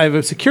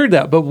I've secured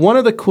that. But one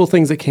of the cool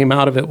things that came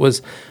out of it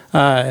was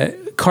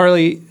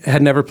Carly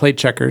had never played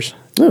checkers.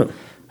 Oh.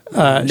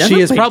 She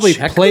has probably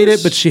played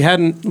it, but she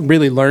hadn't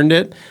really learned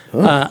it.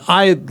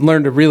 I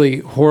learned a really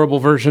horrible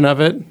version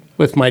of it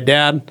with my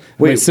dad,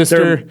 my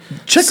sister.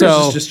 Checkers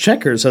is just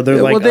checkers. So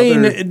they're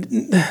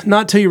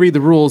not till you read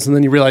the rules and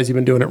then you realize you've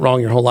been doing it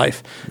wrong your whole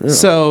life. Oh.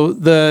 So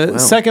the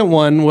second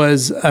one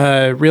was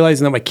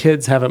realizing that my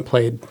kids haven't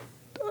played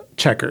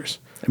checkers.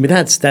 I mean,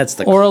 that's the or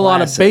classic. A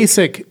lot of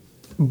basic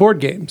board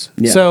games.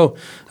 Yeah. So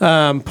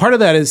part of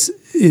that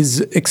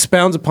is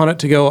expounds upon it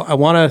to go, I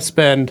want to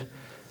spend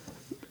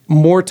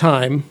more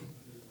time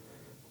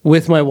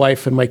with my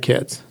wife and my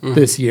kids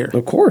this year.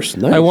 Of course.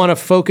 Nice. I want to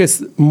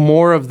focus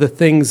more of the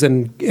things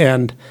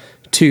and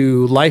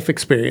to life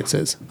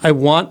experiences. I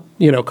want,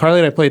 Carly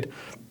and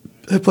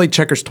I played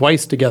checkers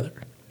twice together.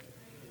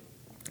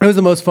 It was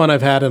the most fun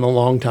I've had in a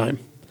long time.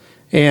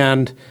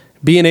 And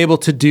being able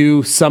to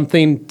do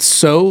something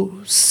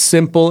so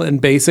simple and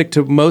basic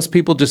to most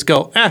people just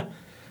go,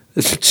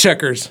 it's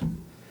checkers.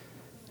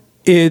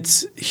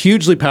 It's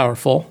hugely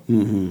powerful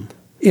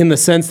in the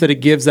sense that it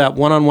gives that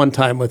one-on-one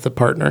time with the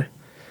partner.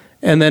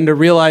 And then to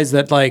realize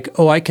that,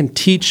 I can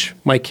teach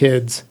my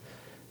kids,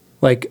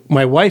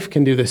 my wife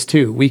can do this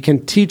too. We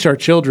can teach our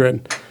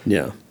children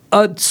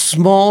a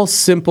small,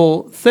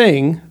 simple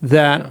thing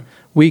that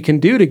we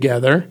can do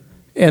together.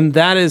 And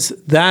that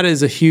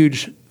is a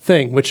huge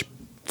thing, which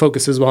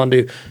focuses on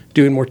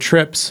doing more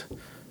trips,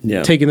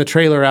 taking the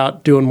trailer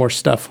out, doing more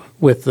stuff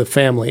with the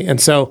family. And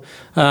so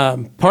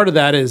part of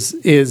that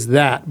is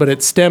that, but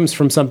it stems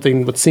from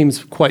something that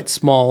seems quite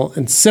small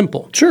and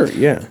simple. Sure,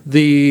 yeah.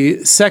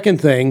 The second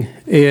thing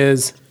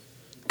is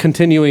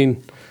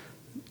continuing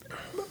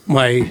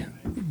my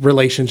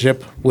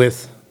relationship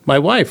with my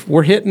wife.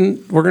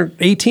 We're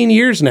 18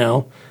 years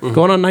now,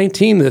 going on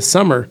 19 this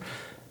summer.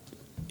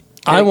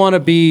 I want to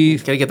be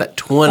gotta get that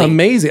 20.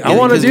 Amazing. I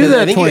want to do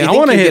that 20. I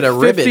want to hit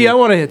 50. I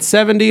want to hit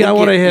 70. I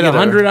want to hit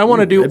 100. I want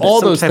to do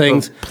all those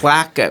things.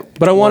 Plaque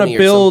but I want to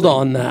build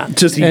on that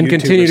just and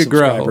continue to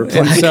grow.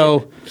 And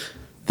so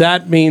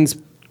that means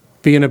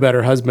being a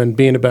better husband,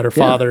 being a better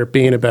father,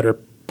 being a better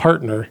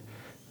partner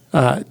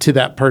to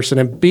that person,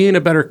 and being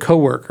a better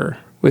coworker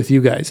with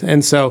you guys.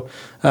 And so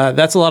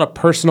that's a lot of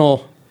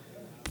personal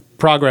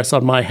progress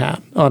on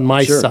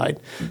my side.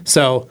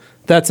 So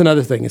that's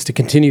another thing, is to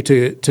continue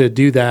to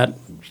do that,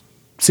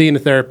 seeing a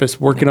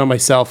therapist, working on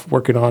myself,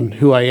 working on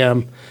who I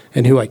am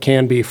and who I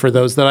can be for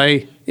those that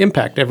I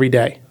impact every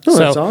day. Oh, so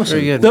that's awesome.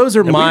 Very good. Those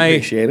are we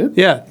appreciate it.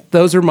 Yeah,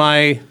 those are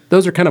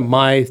kind of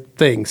my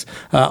things.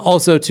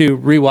 Also to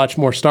rewatch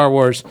more Star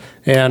Wars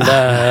and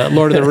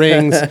Lord of the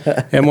Rings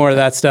and more of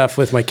that stuff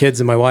with my kids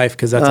and my wife,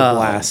 because that's a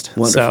blast.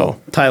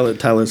 Wonderful. So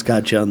Tyler's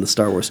got you on the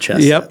Star Wars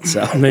chest. Yep.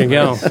 So there you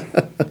go.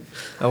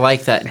 I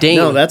like that. Dane.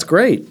 No, that's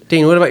great.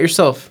 Dane, what about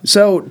yourself?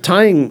 So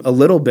tying a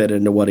little bit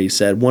into what he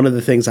said, one of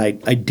the things I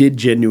did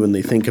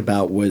genuinely think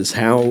about was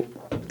how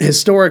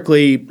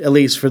historically, at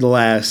least for the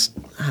last,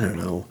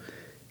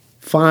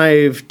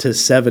 5 to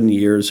 7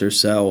 years or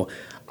so,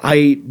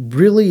 I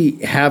really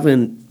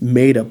haven't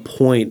made a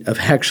point of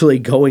actually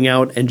going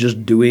out and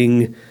just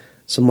doing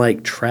some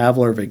like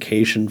travel or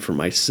vacation for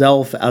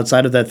myself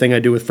outside of that thing I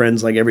do with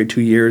friends like every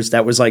 2 years.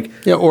 That was like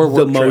or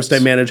the most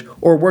trips. I manage,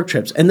 or work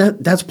trips. And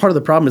that's part of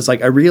the problem. Is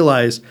like I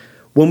realized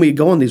when we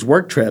go on these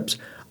work trips,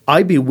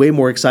 I'd be way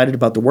more excited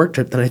about the work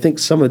trip than I think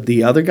some of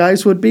the other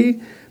guys would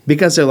be,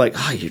 because they're like,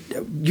 oh,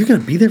 you're going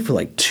to be there for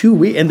like 2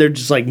 weeks. And they're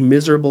just like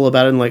miserable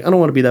about it. And like, I don't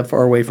want to be that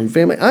far away from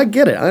family. I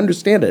get it. I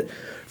understand it.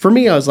 For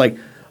me, I was like,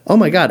 oh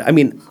my God. I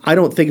mean, I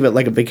don't think of it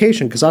like a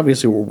vacation because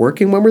obviously we're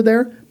working when we're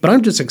there, but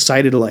I'm just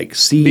excited to like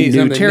see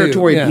new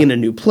territory, be in a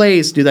new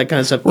place, do that kind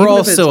of stuff. We're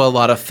also a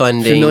lot of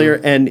fun. Familiar.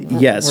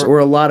 And yes, we're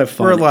a lot of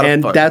fun. We're a lot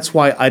and of fun. That's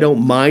why I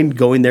don't mind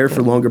going there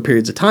for longer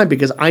periods of time,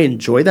 because I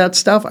enjoy that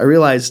stuff. I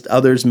realized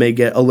others may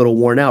get a little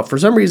worn out. For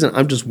some reason,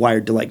 I'm just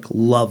wired to like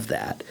love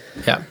that.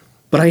 Yeah.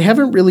 But I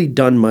haven't really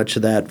done much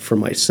of that for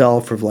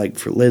myself or like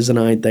for Liz and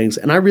I and things.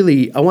 And I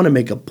want to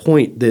make a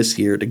point this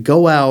year to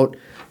go out,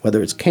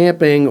 whether it's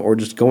camping or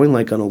just going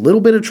like on a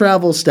little bit of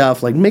travel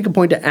stuff, like make a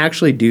point to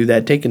actually do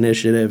that, take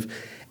initiative,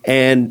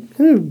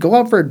 and go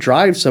out for a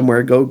drive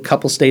somewhere, go a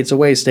couple states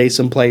away, stay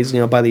someplace,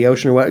 by the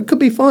ocean or what. It could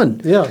be fun.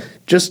 Yeah.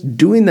 Just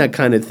doing that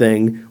kind of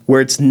thing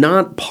where it's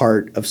not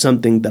part of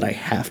something that I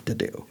have to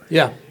do.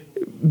 Yeah.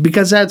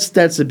 Because that's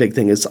the big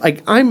thing. It's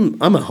like I'm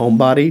a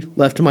homebody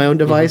left to my own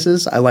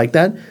devices. I like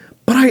that.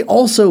 But I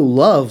also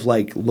love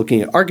like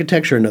looking at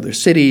architecture in other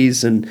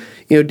cities and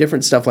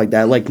different stuff like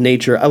that. I like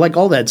nature. I like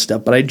all that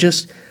stuff. But I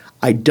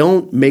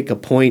don't make a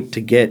point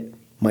to get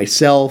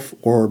myself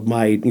or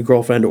my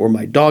girlfriend or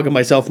my dog and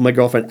myself and my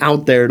girlfriend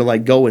out there to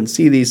like go and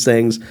see these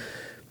things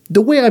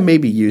the way I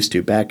maybe used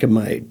to back in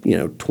my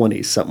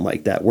 20s, something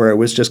like that, where it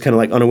was just kind of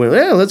like on a whim,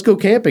 let's go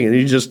camping, and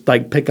you just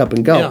like pick up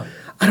and go. Yeah.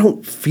 I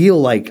don't feel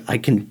like I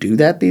can do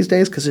that these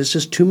days because it's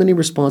just too many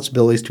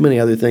responsibilities, too many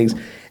other things.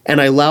 And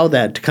I allow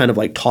that to kind of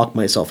like talk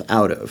myself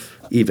out of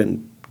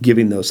even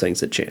giving those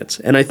things a chance.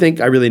 And I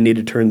think I really need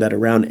to turn that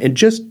around and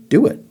just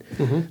do it.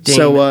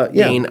 Mm-hmm.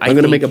 Dane, I'm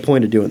going to make a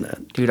point of doing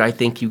that. Dude, I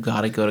think you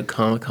got to go to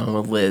Comic-Con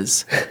with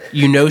Liz.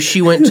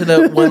 She went to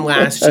the one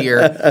last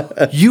year.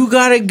 You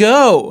got to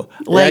go.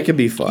 That could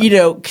be fun.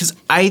 Because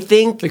I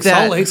think that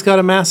Salt Lake's got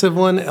a massive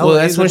one.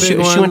 That's when she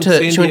went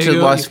to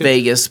Las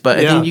Vegas, but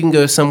I think you can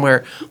go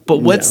somewhere. But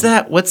what's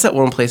that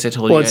one place I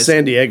told you guys? Well,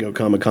 San Diego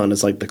Comic-Con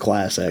is like the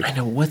classic. I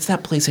know. What's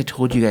that place I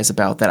told you guys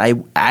about that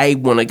I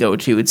want to go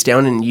to? It's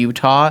down in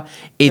Utah.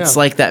 It's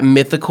like that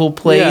mythical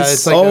place. Yeah,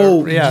 it's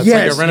like yes,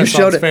 like a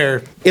Renaissance fair.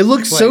 It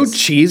looks so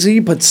cheesy,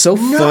 but so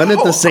fun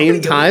at the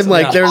same time.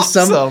 Like there's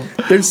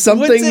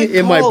something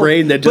in my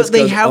brain that just. But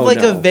they have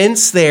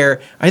events there.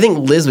 I think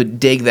Liz would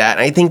dig that.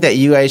 I think that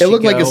you guys. It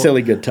looked like a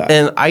silly good time.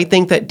 And I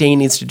think that Dane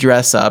needs to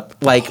dress up,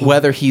 like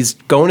whether he's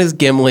going as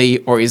Gimli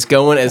or he's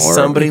going as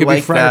somebody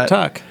like Friar that.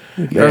 Tuck.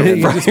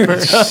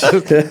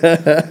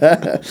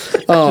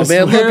 Oh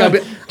man!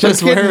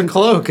 Look, wear a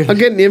cloak. I'm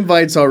getting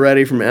invites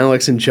already from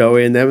Alex and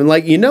Joey and them. And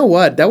like, you know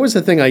what? That was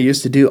the thing I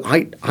used to do.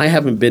 I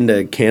haven't been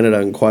to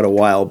Canada in quite a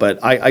while, but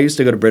I used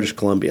to go to British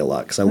Columbia a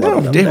lot because I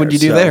love it. What'd you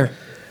do there?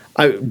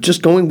 I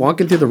just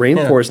walking through the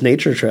rainforest,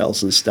 nature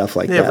trails and stuff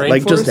like that.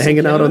 Like just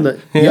hanging out on the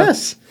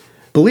yes.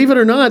 Believe it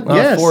or not,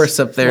 yes. Forests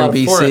up there in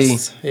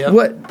BC. Yep.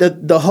 What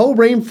the whole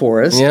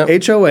rainforest,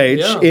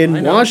 HOH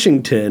in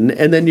Washington,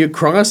 and then you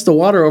cross the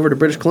water over to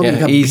British Columbia. You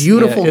have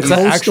beautiful it's an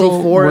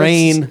actual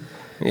forests.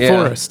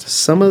 Forest.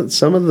 Some of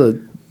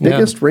the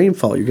biggest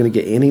rainfall you're going to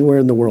get anywhere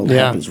in the world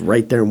happens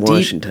right there in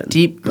Washington.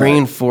 Deep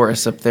green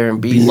forests up there in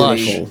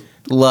BC.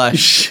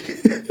 Lush.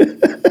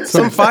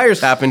 Some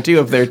fires happen too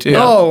up there too.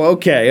 Oh,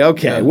 okay.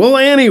 Yeah. Well,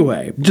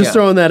 anyway, just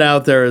throwing that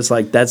out there is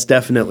like that's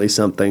definitely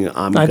something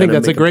I think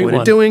that's a great point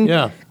of doing.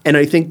 Yeah, and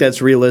I think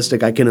that's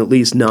realistic. I can at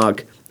least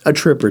knock a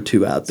trip or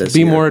two out this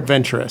year. Be more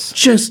adventurous.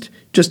 Just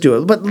do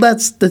it. But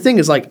that's the thing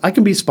is like I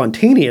can be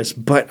spontaneous,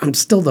 but I'm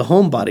still the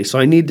homebody, so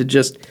I need to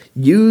just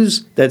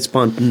use that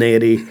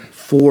spontaneity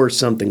for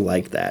something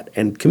like that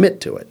and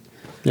commit to it.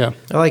 Yeah.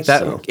 I like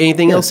that. So,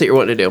 Anything else that you're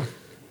wanting to do?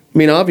 I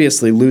mean,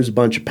 obviously, lose a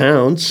bunch of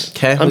pounds.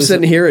 Okay, I'm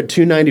sitting here at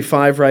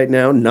 295 right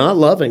now, not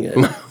loving it.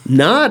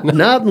 not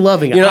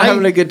loving it. You're not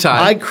having a good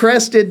time. I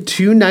crested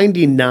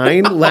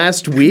 299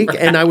 last week,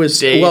 and I was,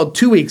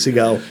 2 weeks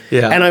ago.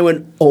 Yeah. And I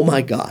went, oh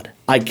my God,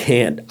 I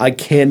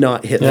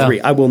cannot hit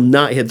 3. I will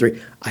not hit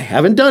 3. I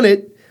haven't done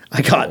it.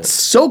 I got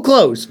so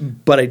close,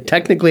 but I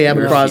technically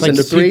haven't crossed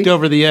into 3. Peeked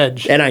over the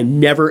edge. And I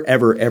never,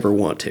 ever, ever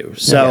want to.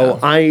 So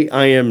I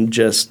am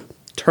just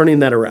turning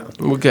that around.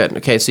 Well, good.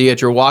 Okay, so you have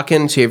your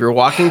walking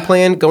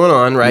plan going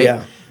on,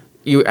 right?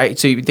 Yeah.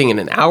 So you're thinking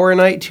an hour a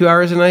night, 2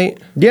 hours a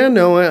night? Yeah,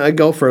 no, I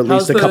go for at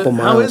least a couple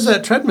miles. How is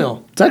that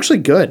treadmill? It's actually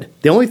good.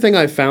 The only thing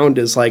I found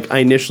is like I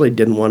initially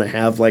didn't want to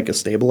have like a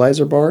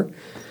stabilizer bar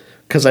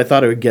because I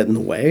thought it would get in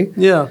the way.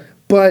 Yeah.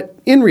 But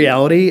in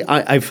reality,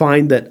 I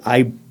find that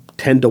I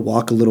tend to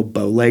walk a little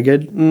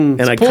bow-legged,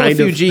 and I Pull kind a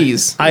few of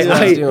G's.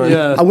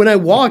 when I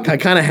walk, I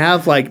kind of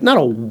have like not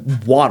a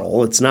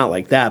waddle. It's not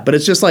like that, but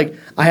it's just like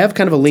I have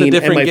kind of a lean,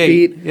 and my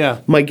gait.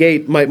 feet,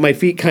 my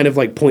feet kind of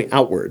like point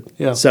outward.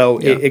 Yeah. So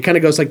it kind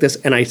of goes like this,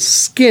 and I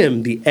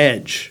skim the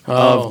edge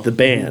of the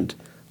band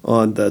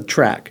on the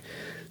track.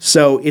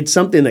 So it's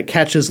something that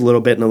catches a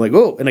little bit, and I'm like,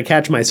 oh, and I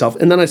catch myself,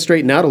 and then I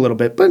straighten out a little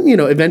bit. But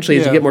eventually,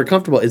 as you get more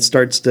comfortable, it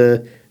starts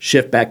to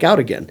shift back out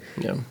again.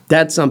 Yeah.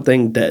 That's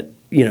something that.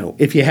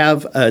 If you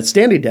have a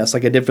standing desk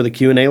like I did for the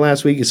Q&A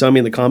last week, you saw me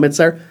in the comments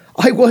there,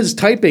 I was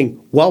typing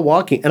while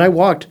walking, and I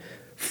walked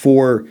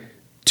for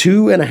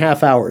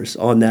 2.5 hours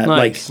on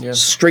that,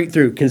 straight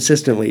through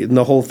consistently in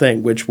the whole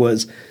thing, which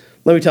was,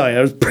 let me tell you,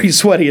 I was pretty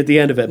sweaty at the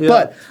end of it. Yeah.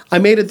 But I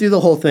made it through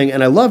the whole thing,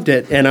 and I loved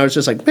it, and I was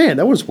just like, man,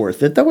 that was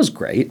worth it. That was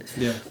great.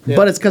 Yeah.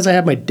 But it's because I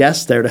had my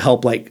desk there to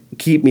help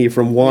keep me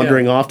from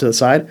wandering off to the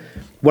side.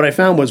 What I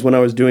found was when I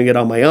was doing it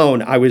on my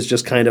own, I was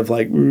just kind of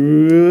like,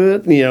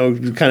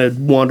 kind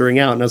of wandering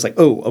out. And I was like,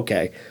 oh,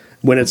 okay.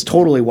 When it's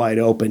totally wide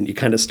open, you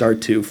kind of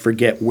start to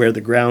forget where the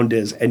ground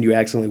is and you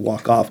accidentally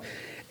walk off.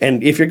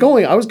 And if you're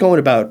going, I was going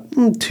about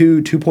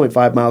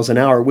 2.5 miles an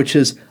hour, which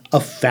is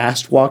a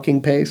fast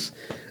walking pace.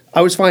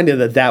 I was finding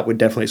that would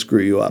definitely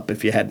screw you up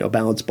if you had no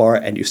balance bar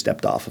and you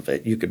stepped off of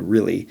it. You could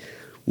really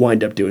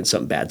wind up doing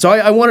something bad. So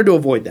I wanted to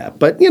avoid that.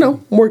 But,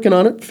 I'm working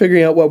on it,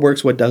 figuring out what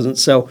works, what doesn't.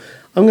 So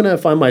I'm going to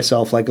find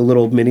myself like a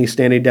little mini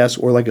standing desk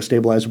or like a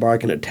stabilizer bar I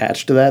can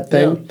attach to that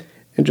thing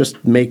and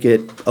just make it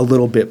a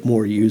little bit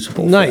more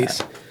usable.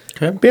 Nice.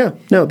 Okay. Yeah.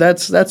 No,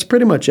 that's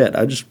pretty much it.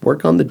 I just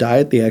work on the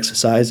diet, the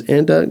exercise,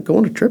 and go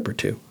on a trip or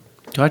two.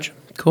 Gotcha.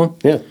 Cool.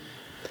 Yeah.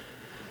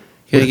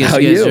 How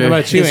about you,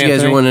 Anthony? You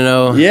guys want to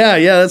know?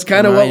 Yeah. That's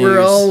kind of what we're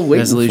all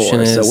waiting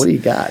for. So what do you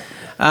got?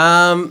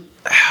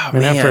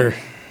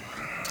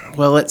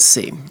 Well, let's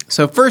see.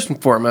 So first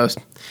and foremost,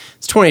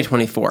 it's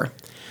 2024.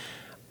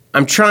 I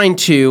want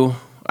to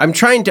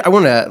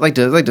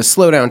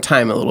slow down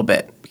time a little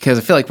bit because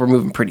I feel like we're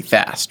moving pretty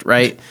fast,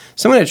 right?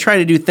 So I'm going to try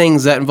to do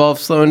things that involve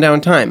slowing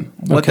down time.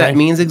 What that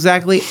means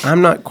exactly,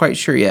 I'm not quite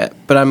sure yet,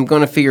 but I'm going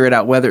to figure it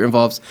out whether it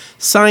involves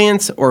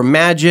science or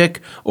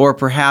magic or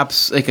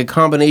perhaps like a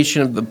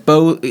combination of the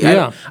both.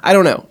 Yeah. I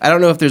don't know. I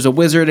don't know if there's a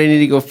wizard I need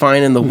to go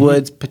find in the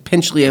woods,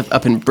 potentially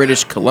up in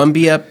British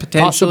Columbia,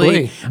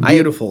 potentially. Possibly.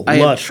 Beautiful,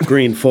 lush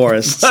green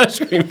forests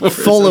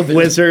full of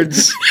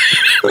wizards.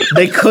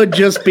 They could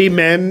just be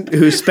men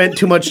who spent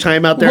too much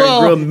time out there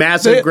and grew a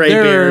massive gray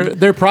beard.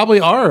 There probably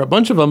are a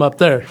bunch of them up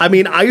there. I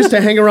mean, I used to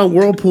hang around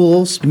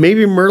whirlpools.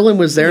 Maybe Merlin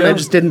was there and I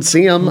just didn't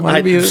see him.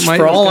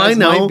 For all I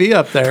know. Might be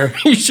up there.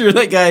 Are you sure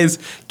that guy's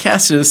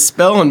casted a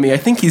spell on me? I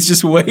think he's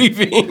just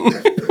waving.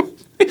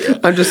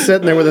 I'm just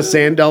sitting there with a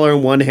sand dollar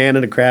in one hand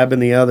and a crab in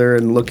the other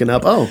and looking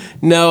up. Oh.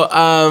 No,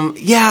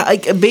 I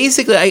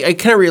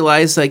kind of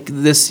realized like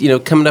this,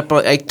 coming up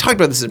on, I talked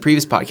about this in a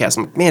previous podcast.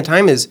 I'm like, man,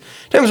 time is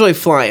really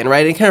flying,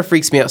 right? It kind of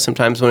freaks me out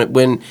sometimes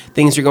when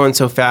things are going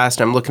so fast.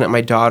 I'm looking at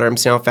my daughter. I'm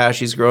seeing how fast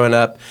she's growing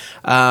up.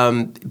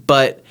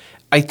 But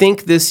I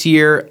think this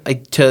year,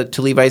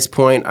 to Levi's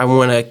point, I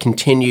want to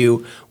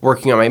continue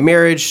working on my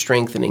marriage,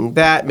 strengthening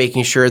that,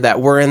 making sure that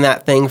we're in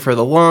that thing for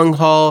the long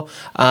haul,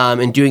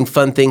 and doing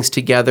fun things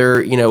together,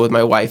 with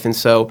my wife. And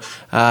so,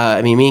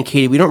 me and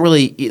Katie, we don't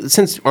really,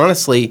 since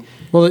honestly,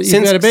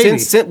 since got a baby.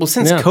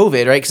 Since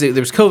COVID, right? Because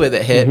there was COVID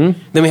that hit,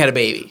 then we had a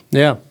baby.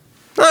 Yeah.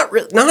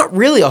 Not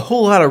really a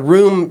whole lot of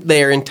room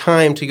there in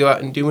time to go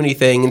out and do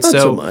anything, and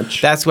so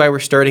much. That's why we're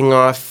starting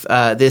off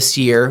this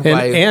year.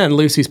 And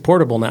Lucy's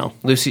portable now.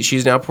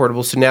 She's now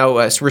portable. So now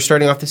we're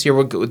starting off this year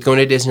with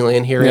going to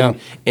Disneyland here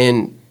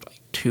in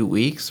 2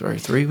 weeks or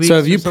 3 weeks. So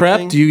have you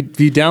prepped? Have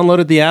you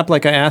downloaded the app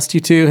like I asked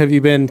you to? Have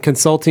you been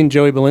consulting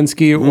Joey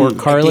Belinsky or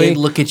Carly? I did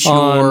look at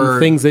on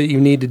things that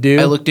you need to do.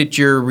 I looked at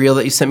your reel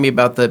that you sent me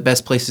about the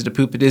best places to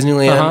poop at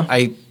Disneyland.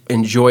 I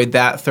enjoyed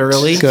that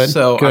thoroughly. Good.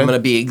 I'm going to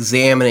be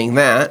examining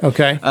that.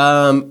 Okay.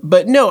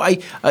 But no,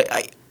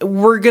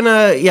 we're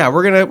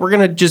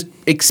gonna just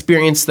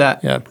experience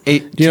that. Yeah.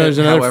 There's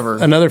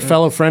another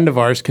fellow friend of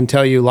ours can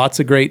tell you lots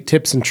of great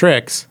tips and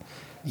tricks.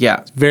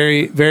 Yeah.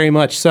 Very, very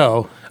much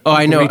so. Oh,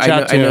 I know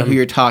who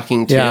you're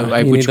talking to.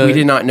 Yeah, we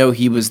did not know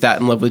he was that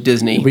in love with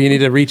Disney. But you need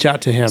to reach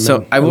out to him.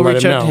 So I will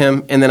reach out to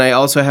him, and then I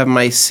also have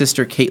my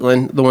sister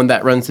Caitlin, the one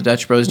that runs the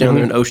Dutch Bros down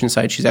there in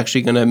Oceanside. She's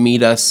actually going to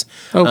meet us.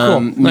 Oh, cool.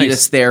 Meet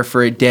us there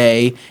for a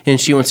day, and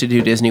she wants to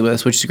do Disney with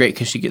us, which is great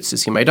because she gets to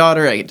see my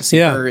daughter. I get to see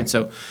her, and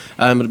so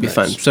it'll be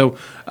fun. So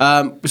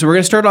we're going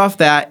to start off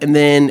that, and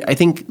then I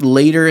think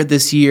later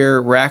this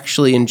year we're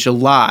actually in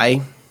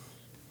July.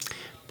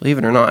 Believe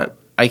it or not,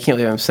 I can't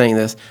believe I'm saying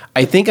this.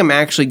 I think I'm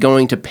actually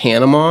going to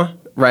Panama,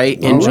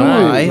 in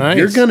July. Nice.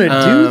 You're going to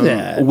do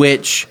that.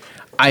 Which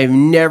I've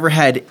never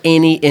had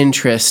any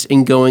interest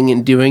in going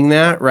and doing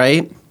that,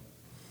 right?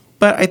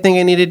 But I think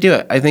I need to do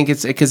it. I think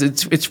it's because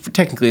it's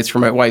technically it's for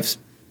my wife's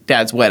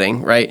dad's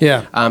wedding, right?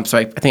 Yeah. So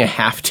I think I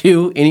have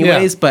to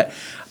anyways, but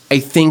I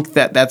think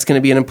that's going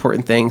to be an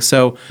important thing.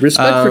 So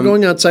respect for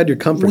going outside your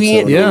comfort zone. Me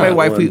and my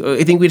wife,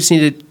 I think we just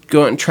need to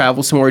go out and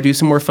travel some more, do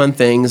some more fun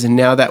things. And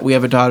now that we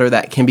have a daughter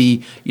that can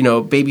be,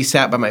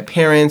 babysat by my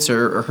parents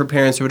or her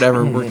parents or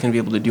whatever, we're going to be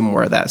able to do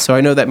more of that. So I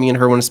know that me and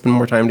her want to spend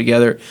more time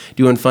together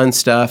doing fun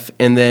stuff.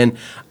 And then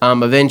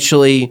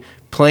eventually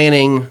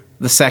planning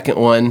the second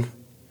one,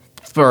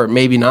 or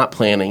maybe not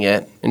planning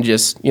it and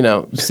just,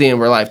 seeing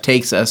where life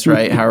takes us,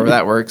 right? However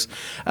that works.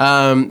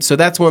 So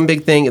that's one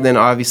big thing. And then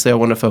obviously I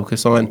want to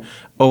focus on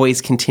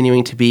always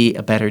continuing to be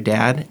a better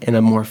dad and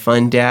a more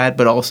fun dad,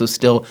 but also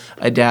still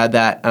a dad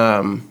that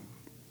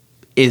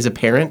is a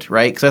parent,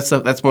 right? Because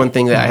that's one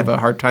thing that I have a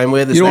hard time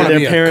with. Is you don't want to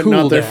be a parent,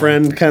 not their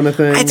friend kind of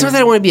thing. It's not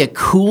that I want to be a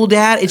cool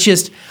dad. It's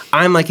just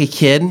I'm like a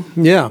kid,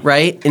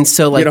 right? And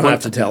so you don't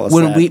have to tell us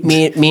when that.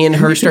 me and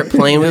her start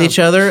playing with each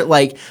other,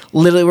 like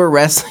literally we're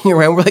wrestling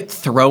around, we're like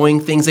throwing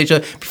things at each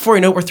other. Before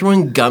you know it, we're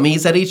throwing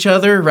gummies at each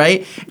other,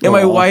 right? And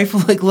my wife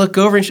will look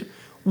over and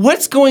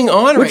what's going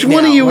on which right now?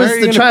 one of you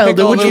is the child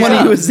and which one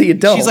of you is the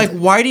adult? She's like,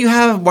 why do you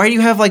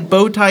have like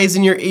bow ties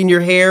in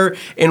your hair,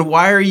 and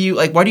why do you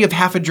have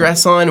half a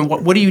dress on, and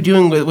what are you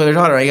doing with her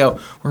daughter? I go,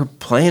 we're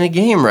playing a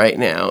game right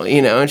now,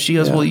 and she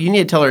goes, well, you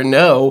need to tell her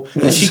no,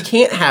 that she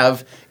can't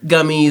have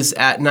gummies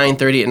at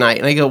 9:30 at night.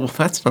 And I go, well,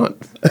 that's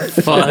not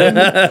fun.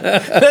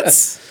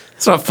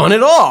 It's not fun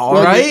at all,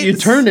 right? You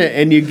turn it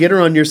and you get her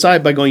on your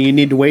side by going, you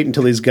need to wait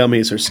until these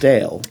gummies are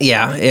stale.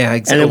 Yeah,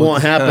 exactly. And it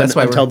won't happen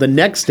until the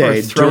next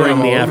day during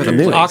the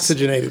afternoon.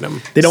 Oxygenating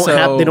them. They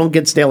don't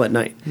get stale at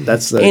night.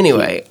 That's the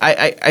Anyway,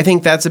 I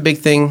think that's a big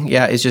thing.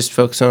 Yeah, is just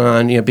focusing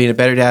on being a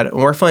better dad, a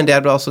more fun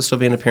dad, but also still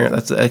being a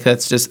parent.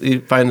 That's just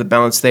you find the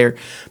balance there.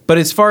 But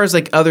as far as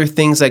other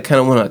things I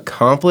kind of want to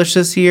accomplish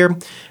this year,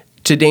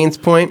 to Dane's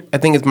point, I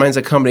think mine's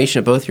a combination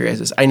of both your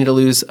guys'. I need to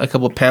lose a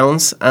couple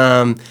pounds.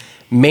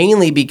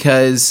 Mainly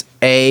because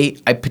I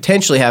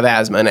potentially have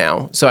asthma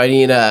now, so I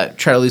need to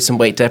try to lose some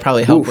weight to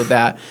probably help with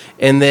that,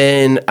 and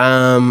then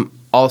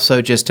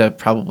also just to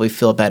probably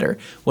feel better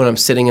when I'm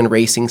sitting in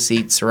racing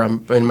seats or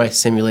I'm in my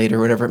simulator or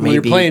whatever it may be. When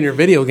you're playing your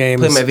video games.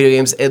 Playing my video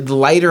games. The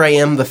lighter I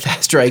am, the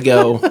faster I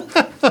go.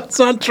 That's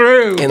not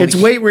true. It's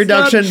weight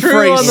reduction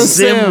for a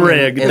sim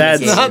rig.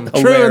 That's not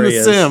true in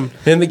the sim.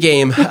 In the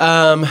game.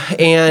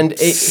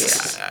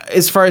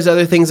 As far as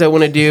other things I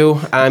want to do,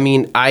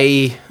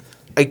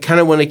 I kind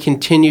of want to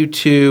continue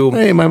to...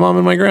 Hey, my mom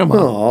and my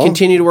grandma.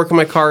 Continue to work on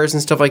my cars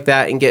and stuff like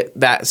that and get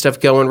that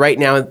stuff going. Right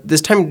now, this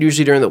time,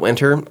 usually during the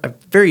winter, I'm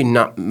very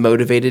not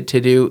motivated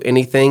to do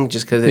anything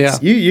just because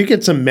it's... You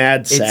get some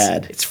mad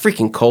sad. It's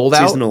freaking cold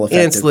out. Seasonal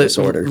affective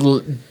disorder.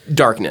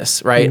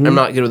 Darkness, right? I'm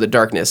not good with the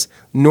darkness.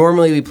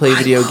 Normally, we play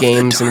video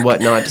games and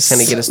whatnot to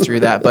kind of get us through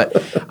that. But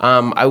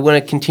I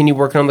want to continue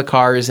working on the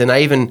cars. And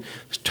I even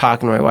was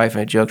talking to my wife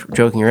and I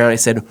joking around. I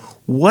said,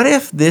 what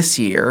if this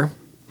year...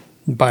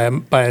 Buy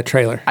a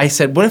trailer. I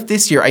said, what if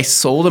this year I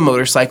sold a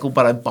motorcycle,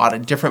 but I bought a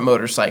different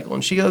motorcycle?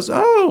 And she goes,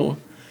 oh,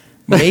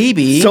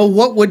 maybe. So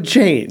what would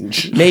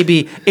change?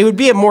 Maybe it would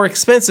be a more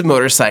expensive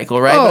motorcycle,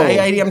 right? Oh.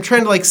 But I'm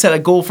trying to set a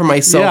goal for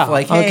myself.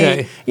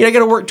 Hey, I got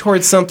to work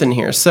towards something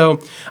here.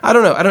 So I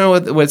don't know. I don't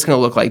know what it's going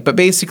to look like. But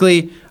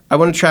basically, I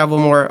want to travel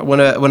more. I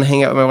want to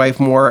hang out with my wife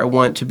more. I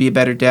want to be a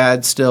better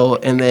dad still.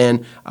 And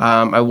then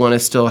I want to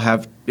still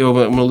have, I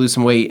want to lose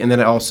some weight. And then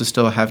I also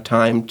still have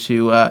time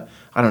to, I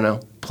don't know,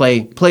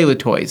 play with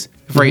toys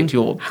before I get too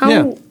old.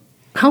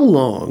 How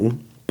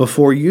long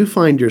before you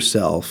find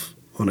yourself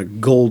on a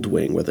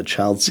Goldwing with a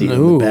child seat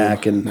in the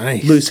back and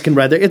Lucy can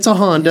ride there? It's a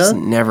Honda.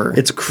 Never.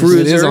 It's a Cruiser.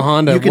 It is a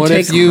Honda. You can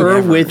take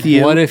her with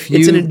you. What if you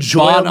it's an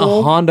enjoyable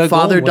a Honda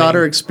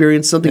father-daughter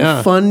experience, something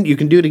fun you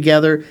can do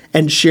together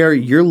and share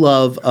your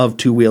love of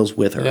two wheels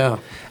with her. Yeah.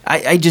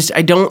 I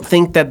don't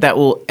think that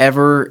will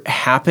ever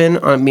happen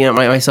on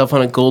myself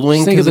on a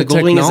Goldwing, because a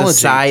Goldwing is the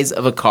size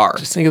of a car.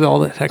 Just think of all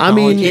the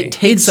technology. It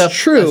takes up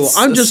true.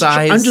 I'm just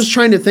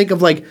trying to think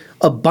of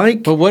a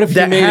bike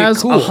that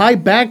has a high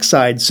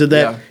backside so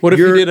that what if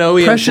your you did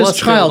OEM precious Plus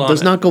child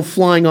does not go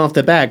flying off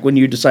the back when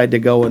you decide to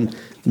go and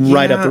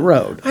ride up the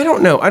road. I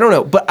don't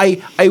know. But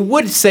I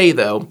would say,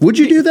 though... Would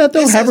you do that,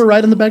 though? Have her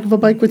ride on the back of a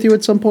bike with you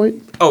at some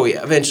point? Oh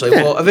yeah, eventually.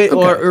 Well,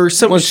 or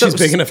some once she's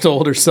big enough to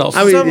hold herself.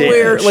 I mean,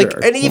 somewhere like,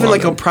 sure. and even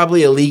like I'll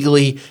probably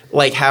illegally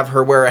like have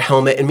her wear a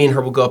helmet, and me and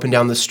her will go up and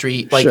down the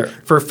street like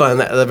for fun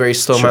at a very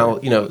slow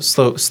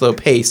slow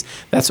pace.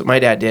 That's what my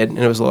dad did, and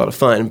it was a lot of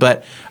fun.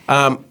 But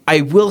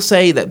I will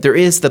say that there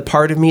is the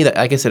part of me that,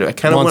 like I said, I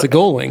kind of want a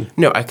Goldwing.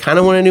 No, I kind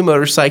of want a new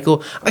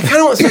motorcycle. I kind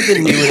of want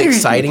something new and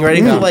exciting,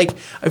 right?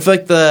 I feel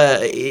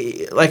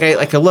like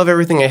I love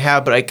everything I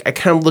have, but I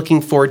kind of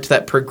looking forward to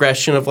that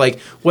progression of like,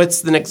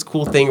 what's the next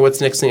cool thing, or what's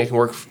the next thing I can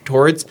work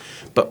towards.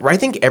 But I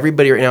think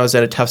everybody right now is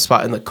at a tough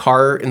spot in the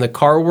car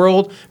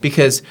world,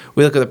 because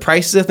we look at the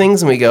prices of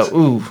things and we go,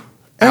 ooh.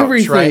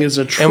 Everything is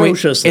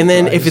atrocious. And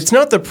then if it's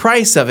not the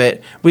price of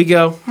it, we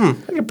go, I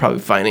could probably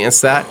finance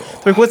that.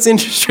 Like, what's the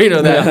interest rate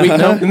on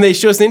that? And they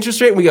show us the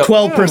interest rate, and we go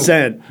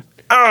 12%.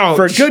 Ouch.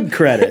 For good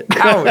credit.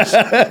 Ouch.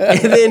 And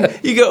then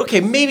you go, okay,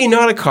 maybe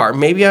not a car.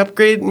 Maybe we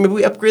upgrade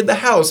the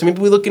house.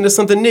 Maybe we look into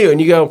something new. And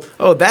you go,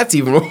 oh, that's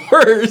even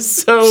worse.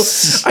 So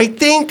I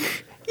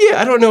think,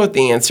 I don't know what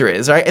the answer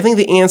is. Right? I think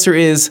the answer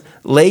is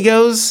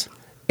Legos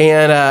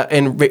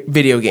and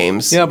video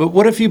games. Yeah, but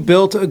what if you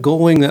built a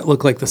Goldwing that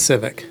looked like the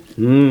Civic?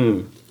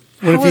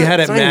 What if you had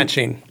it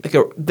matching? Like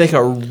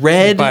a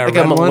red, like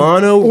a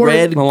Milano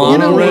red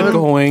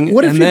Goldwing.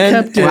 What if you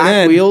kept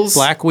black wheels?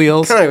 Black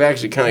wheels. Kind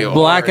of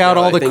black out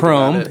all the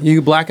chrome.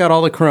 You black out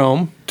all the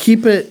chrome.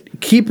 Keep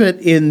it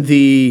in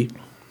the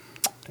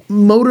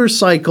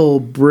motorcycle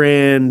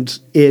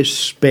brand-ish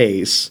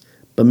space,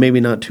 but maybe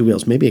not two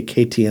wheels. Maybe a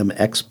KTM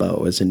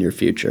Expo is in your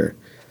future.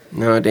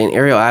 No, Dane,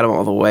 Ariel Atom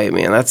all the way,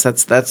 man. That's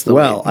the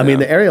way. I mean,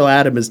 the Ariel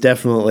Atom is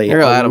definitely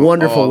a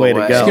wonderful way to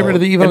go. Just get rid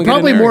of the Evo and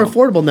probably more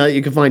affordable now that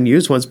you can find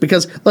used ones,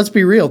 because let's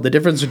be real, the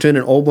difference between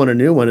an old one and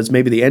a new one is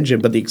maybe the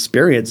engine, but the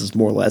experience is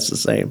more or less the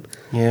same.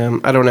 Yeah,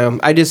 I don't know.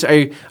 I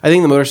think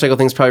the motorcycle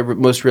thing is probably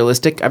most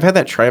realistic. I've had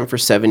that Triumph for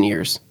 7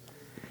 years.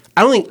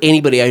 I don't think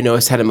anybody I know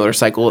has had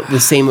the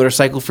same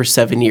motorcycle for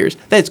 7 years.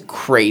 That's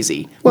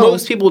crazy. Well,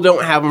 most people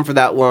don't have them for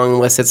that long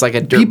unless it's like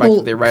a dirt bike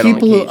that they ride on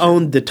occasion. People who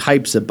own the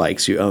types of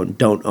bikes you own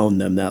don't own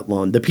them that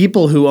long. The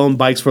people who own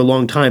bikes for a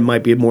long time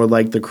might be more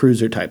like the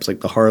cruiser types,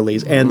 like the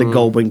Harleys and the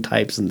Goldwing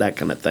types and that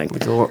kind of thing.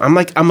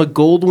 I'm a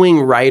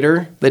Goldwing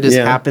rider that just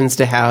happens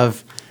to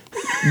have...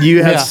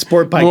 You have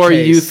sport bike more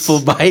case. Youthful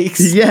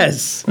bikes.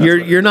 Yes,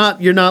 you're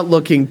not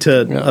looking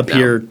to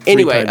appear. No.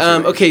 Anyway,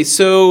 okay,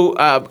 so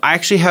I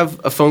actually have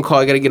a phone call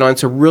I got to get on.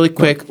 So really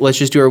quick, let's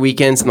just do our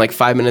weekends in like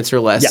 5 minutes or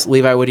less. Yeah.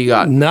 Levi, what do you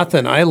got?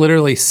 Nothing. I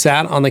literally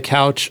sat on the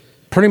couch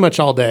pretty much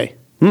all day.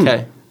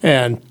 Okay,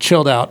 and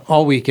chilled out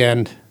all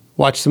weekend.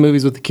 Watched some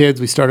movies with the kids.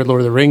 We started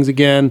Lord of the Rings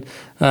again.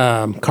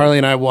 Carly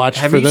and I watched.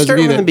 Have you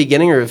started from the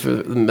beginning or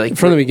from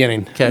the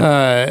beginning?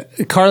 Okay.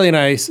 Carly and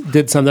I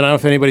did something. I don't know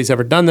if anybody's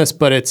ever done this,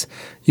 but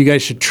you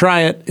guys should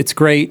try it. It's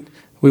great.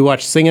 We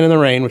watched Singing in the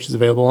Rain, which is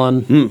available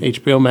on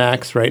HBO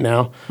Max right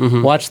now.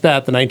 Mm-hmm. Watched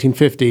that, the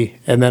 1950,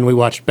 and then we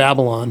watched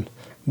Babylon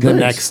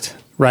next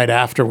right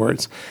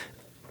afterwards.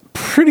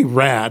 Pretty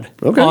rad,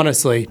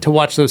 honestly, to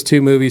watch those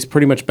two movies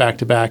pretty much back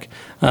to back.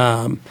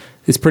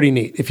 It's pretty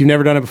neat. If you've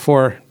never done it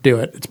before, do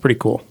it. It's pretty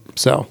cool.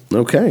 So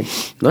okay,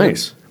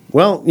 nice.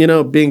 Well,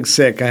 being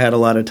sick, I had a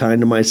lot of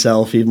time to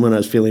myself, even when I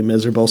was feeling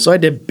miserable. So I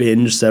did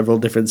binge several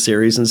different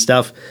series and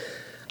stuff.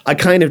 I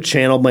kind of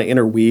channeled my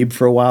inner weeb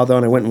for a while, though,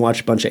 and I went and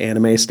watched a bunch of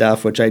anime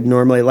stuff, which I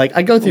normally like.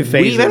 I go through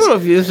phases. I don't know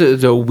if this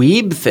is a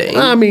weeb thing.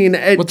 I mean,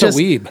 what's a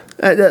weeb?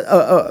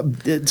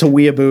 It's a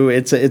weeaboo.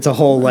 It's a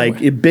whole like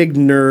big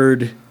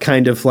nerd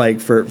kind of like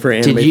for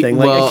anime thing.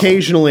 Like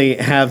occasionally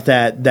have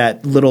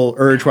that little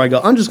urge where I go,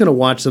 I'm just going to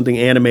watch something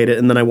animated,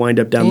 and then I wind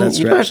up down that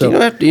stretch.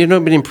 You're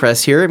not being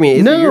impressed here. I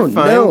mean, you're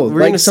fine. No.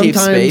 We're in a safe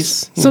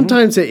space.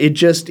 Sometimes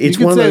it's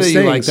one of those things.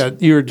 You like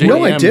that. You're JM.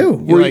 No, I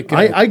do.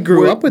 I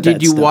grew up with that.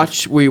 Did you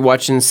watch? Were you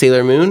watching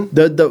Sailor Moon?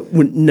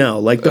 No,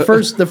 like the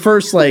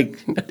first like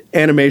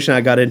animation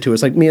I got into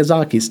was like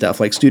Miyazaki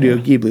stuff, like Studio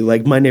Ghibli,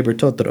 like My Neighbor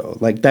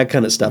Totoro, like that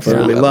kind of stuff. I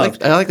really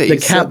loved. I like that the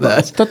you said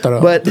that.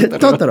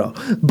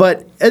 Totoro.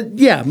 But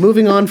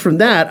moving on from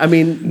that, I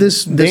mean,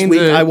 this week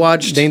I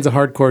watched. Dane's a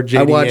hardcore JDA.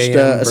 I watched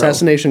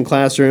Assassination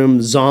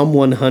Classroom, Zom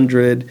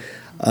 100.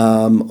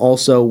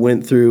 Also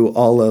went through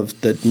all of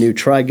the new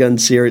Trigun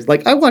series.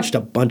 Like, I watched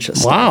a bunch of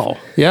stuff. Wow.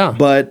 Yeah.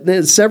 But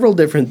there's several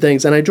different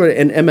things, and I enjoyed it.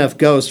 And MF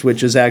Ghost,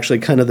 which is actually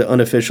kind of the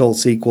unofficial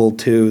sequel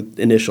to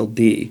Initial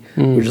D,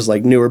 which is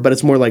like newer, but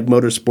it's more like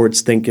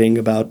motorsports thinking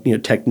about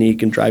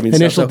technique and driving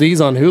stuff. Initial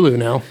D's on Hulu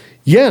now.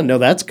 Yeah, no,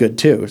 that's good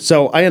too.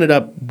 So I ended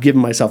up giving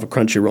myself a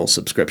Crunchyroll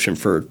subscription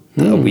for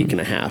a week and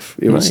a half.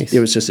 It was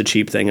just a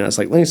cheap thing, and I was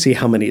like, let me see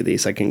how many of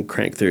these I can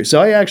crank through. So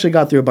I actually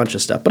got through a bunch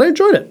of stuff, but I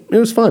enjoyed it. It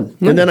was fun.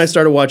 Nice. And then I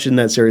started watching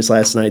that series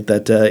last night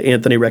that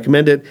Anthony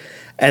recommended,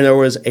 and there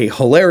was a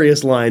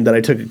hilarious line that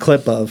I took a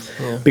clip of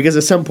because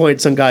at some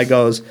point some guy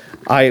goes,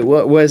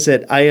 what was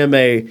it? I am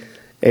a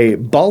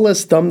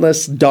ballless,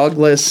 thumbless,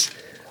 dogless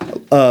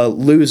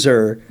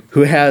loser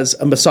who has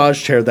a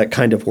massage chair that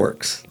kind of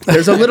works.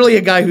 There's literally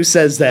a guy who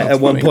says that at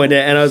one point,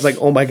 and I was like,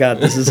 oh my God,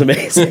 this is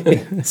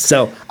amazing.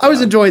 So I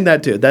was enjoying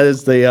that too. That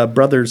is the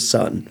brother's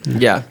son.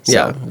 Yeah,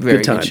 So, very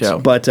good times. show.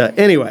 But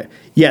anyway,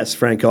 Yes,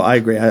 Franco, I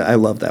agree. I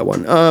love that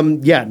one.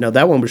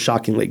 That one was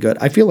shockingly good.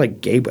 I feel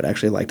like Gabe would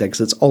actually like that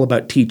because it's all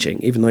about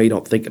teaching, even though you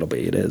don't think it'll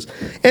be. It is.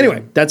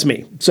 Anyway, that's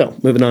me. So,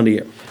 moving on to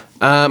you.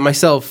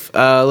 Myself,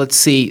 let's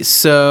see.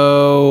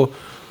 So,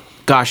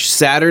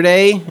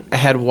 Saturday, I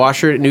had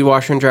new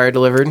washer and dryer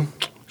delivered.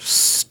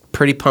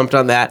 Pretty pumped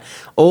on that.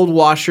 Old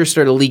washer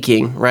started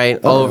leaking,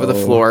 right, all over the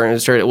floor, and it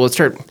started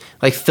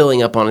like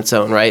filling up on its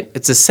own, right?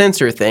 It's a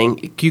sensor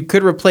thing. You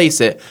could replace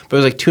it, but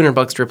it was like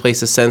 $200 to replace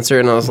the sensor,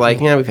 and I was like,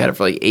 we've had it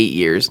for like 8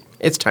 years.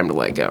 It's time to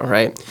let go,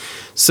 right?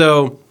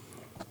 So,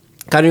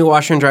 got a new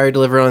washer and dryer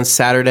delivered on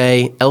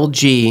Saturday.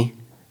 LG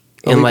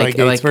in Levi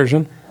Gates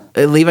version.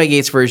 A Levi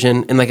Gates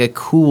version in like a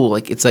cool,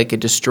 it's like a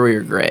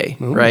destroyer gray,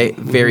 right?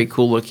 Very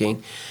cool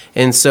looking.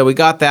 And so we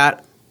got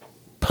that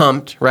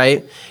pumped,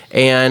 right?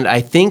 And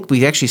I think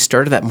we actually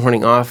started that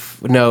morning off.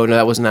 No,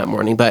 that wasn't that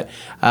morning, but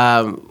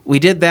we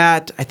did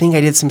that. I think I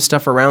did some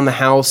stuff around the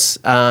house,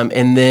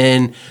 and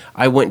then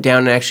I went down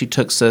and actually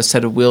took a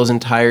set of wheels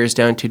and tires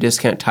down to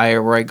Discount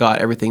Tire where I got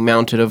everything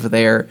mounted over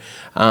there.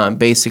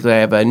 Basically, I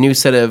have a new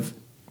set of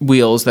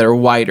wheels that are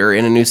wider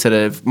and a new set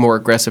of more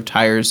aggressive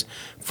tires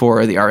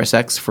for the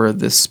RSX for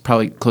this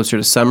probably closer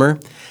to summer.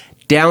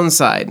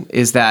 Downside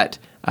is that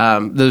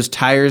those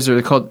tires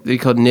are called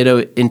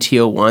Nitto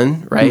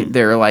NTO1, right?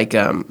 They're like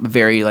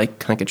very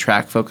like a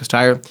track focused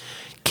tire.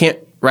 Can't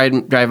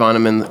drive on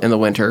them in the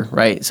winter,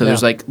 right? So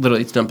there's like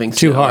literally it's dumping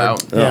too hard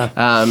out.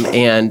 Yeah.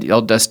 And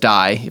I'll just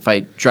die if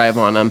I drive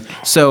on them.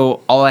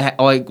 So all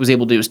I was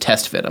able to do was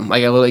test fit them.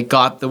 Like I literally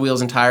got the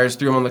wheels and tires,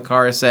 threw them on the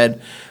car, said,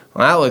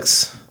 "Well,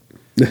 it's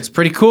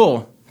pretty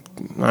cool.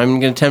 I'm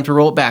going to attempt to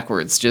roll it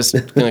backwards. Just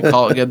going to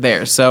call it good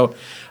there." So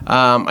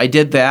I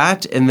did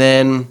that, and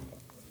then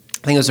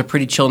I think it was a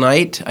pretty chill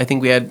night. I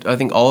think we had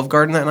Olive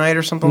Garden that night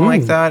or something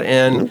like that,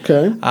 and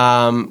kind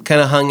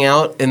of hung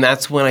out. And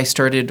that's when I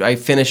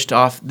finished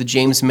off the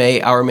James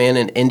May Our Man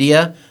in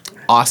India.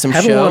 Awesome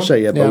show. Haven't watched that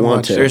yet, but I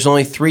want to. There's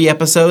only 3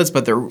 episodes,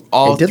 but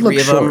all 3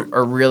 of them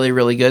are really,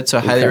 really good. So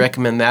I highly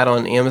recommend that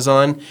on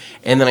Amazon.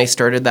 And then I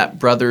started that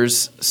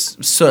Brother's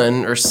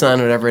Son,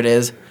 whatever it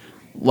is.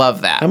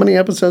 Love that. How many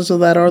episodes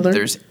of that are there?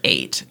 There's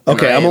 8.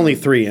 Okay, I'm only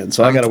 3 in,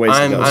 so I got to wait.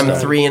 I'm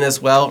 3 in as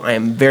well. I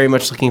am very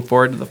much looking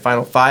forward to the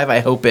final 5.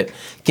 I hope it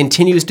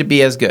continues to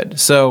be as good.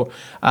 So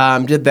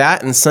did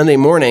that, and Sunday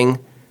morning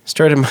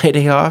started my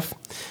day off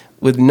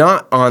with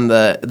not on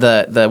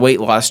the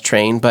weight loss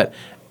train, but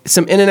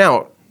some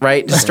In-N-Out,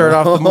 right, to start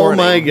off the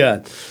morning. Oh my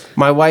God.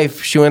 My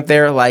wife, she went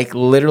there like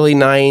literally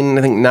 9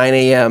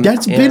 a.m.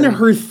 That's been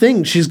her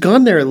thing. She's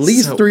gone there at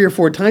least 3 or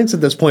 4 times at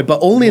this point, but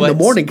only in the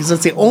morning because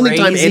that's the only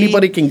time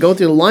anybody can go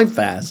through the line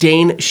fast.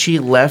 Dane, she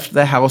left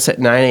the house at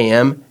 9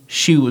 a.m.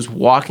 She was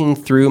walking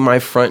through my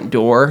front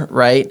door,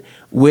 right,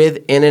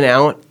 with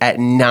In-N-Out at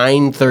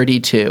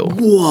 9:32.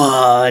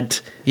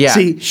 What? Yeah.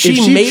 See,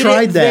 she made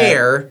it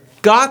there,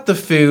 got the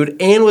food,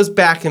 and was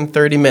back in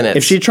 30 minutes.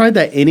 If she tried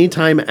that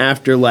anytime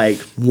after like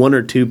 1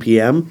 or 2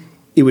 p.m.,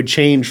 it would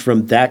change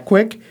from that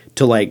quick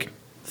to like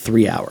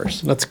 3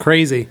 hours. That's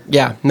crazy.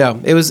 Yeah, no,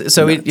 it was.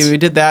 So we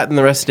did that, and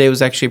the rest of the day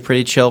was actually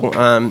pretty chill.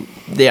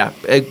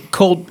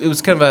 Cold. It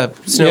was kind of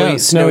a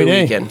snowy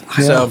weekend.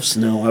 I love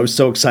snow. I was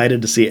so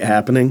excited to see it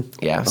happening.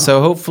 Yeah.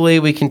 So hopefully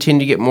we continue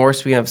to get more,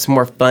 so we can have some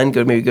more fun.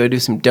 Maybe go do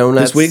some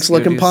donuts. This week's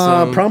looking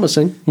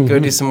promising. Go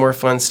do some more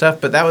fun stuff.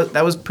 But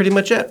that was pretty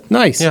much it.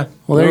 Nice. Yeah.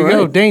 Well, there you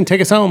go. Dane, take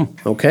us home.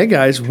 Okay,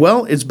 guys.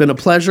 Well, it's been a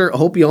pleasure. I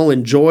hope you all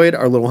enjoyed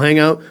our little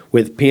hangout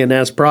with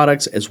P&S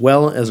products as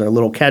well as our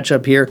little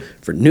catch-up here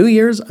for New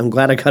Year's. I'm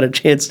glad I got a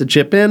chance to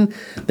chip in.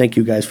 Thank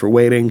you guys for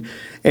waiting.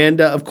 And,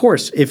 of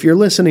course, if you're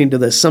listening to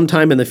this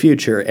sometime in the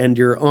future and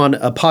you're on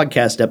a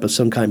podcast episode of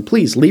some kind,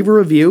 please leave a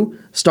review,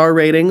 star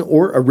rating,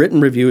 or a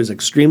written review is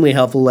extremely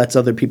helpful. Lets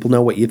other people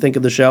know what you think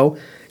of the show.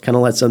 Kind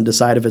of lets them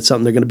decide if it's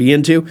something they're going to be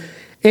into.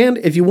 And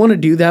if you want to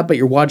do that, but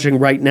you're watching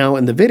right now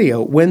in the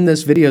video, when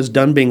this video is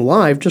done being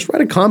live, just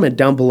write a comment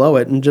down below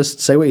it and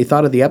just say what you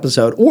thought of the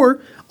episode,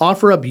 or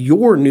offer up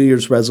your New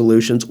Year's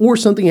resolutions or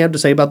something you have to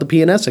say about the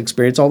P&S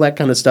experience, all that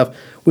kind of stuff.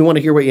 We want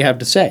to hear what you have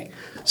to say.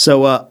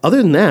 So other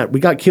than that, we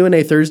got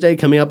Q&A Thursday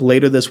coming up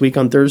later this week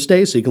on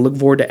Thursday, so you can look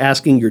forward to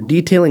asking your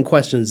detailing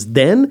questions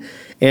then.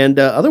 And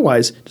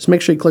otherwise, just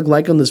make sure you click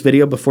like on this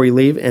video before you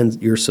leave,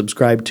 and you're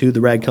subscribed to the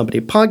Rad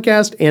Company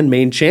podcast and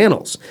main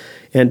channels.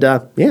 And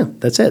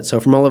that's it. So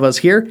from all of us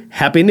here,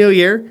 Happy New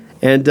Year,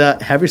 and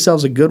have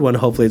yourselves a good one.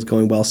 Hopefully it's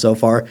going well so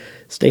far.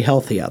 Stay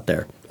healthy out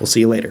there. We'll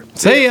see you later.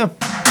 See ya.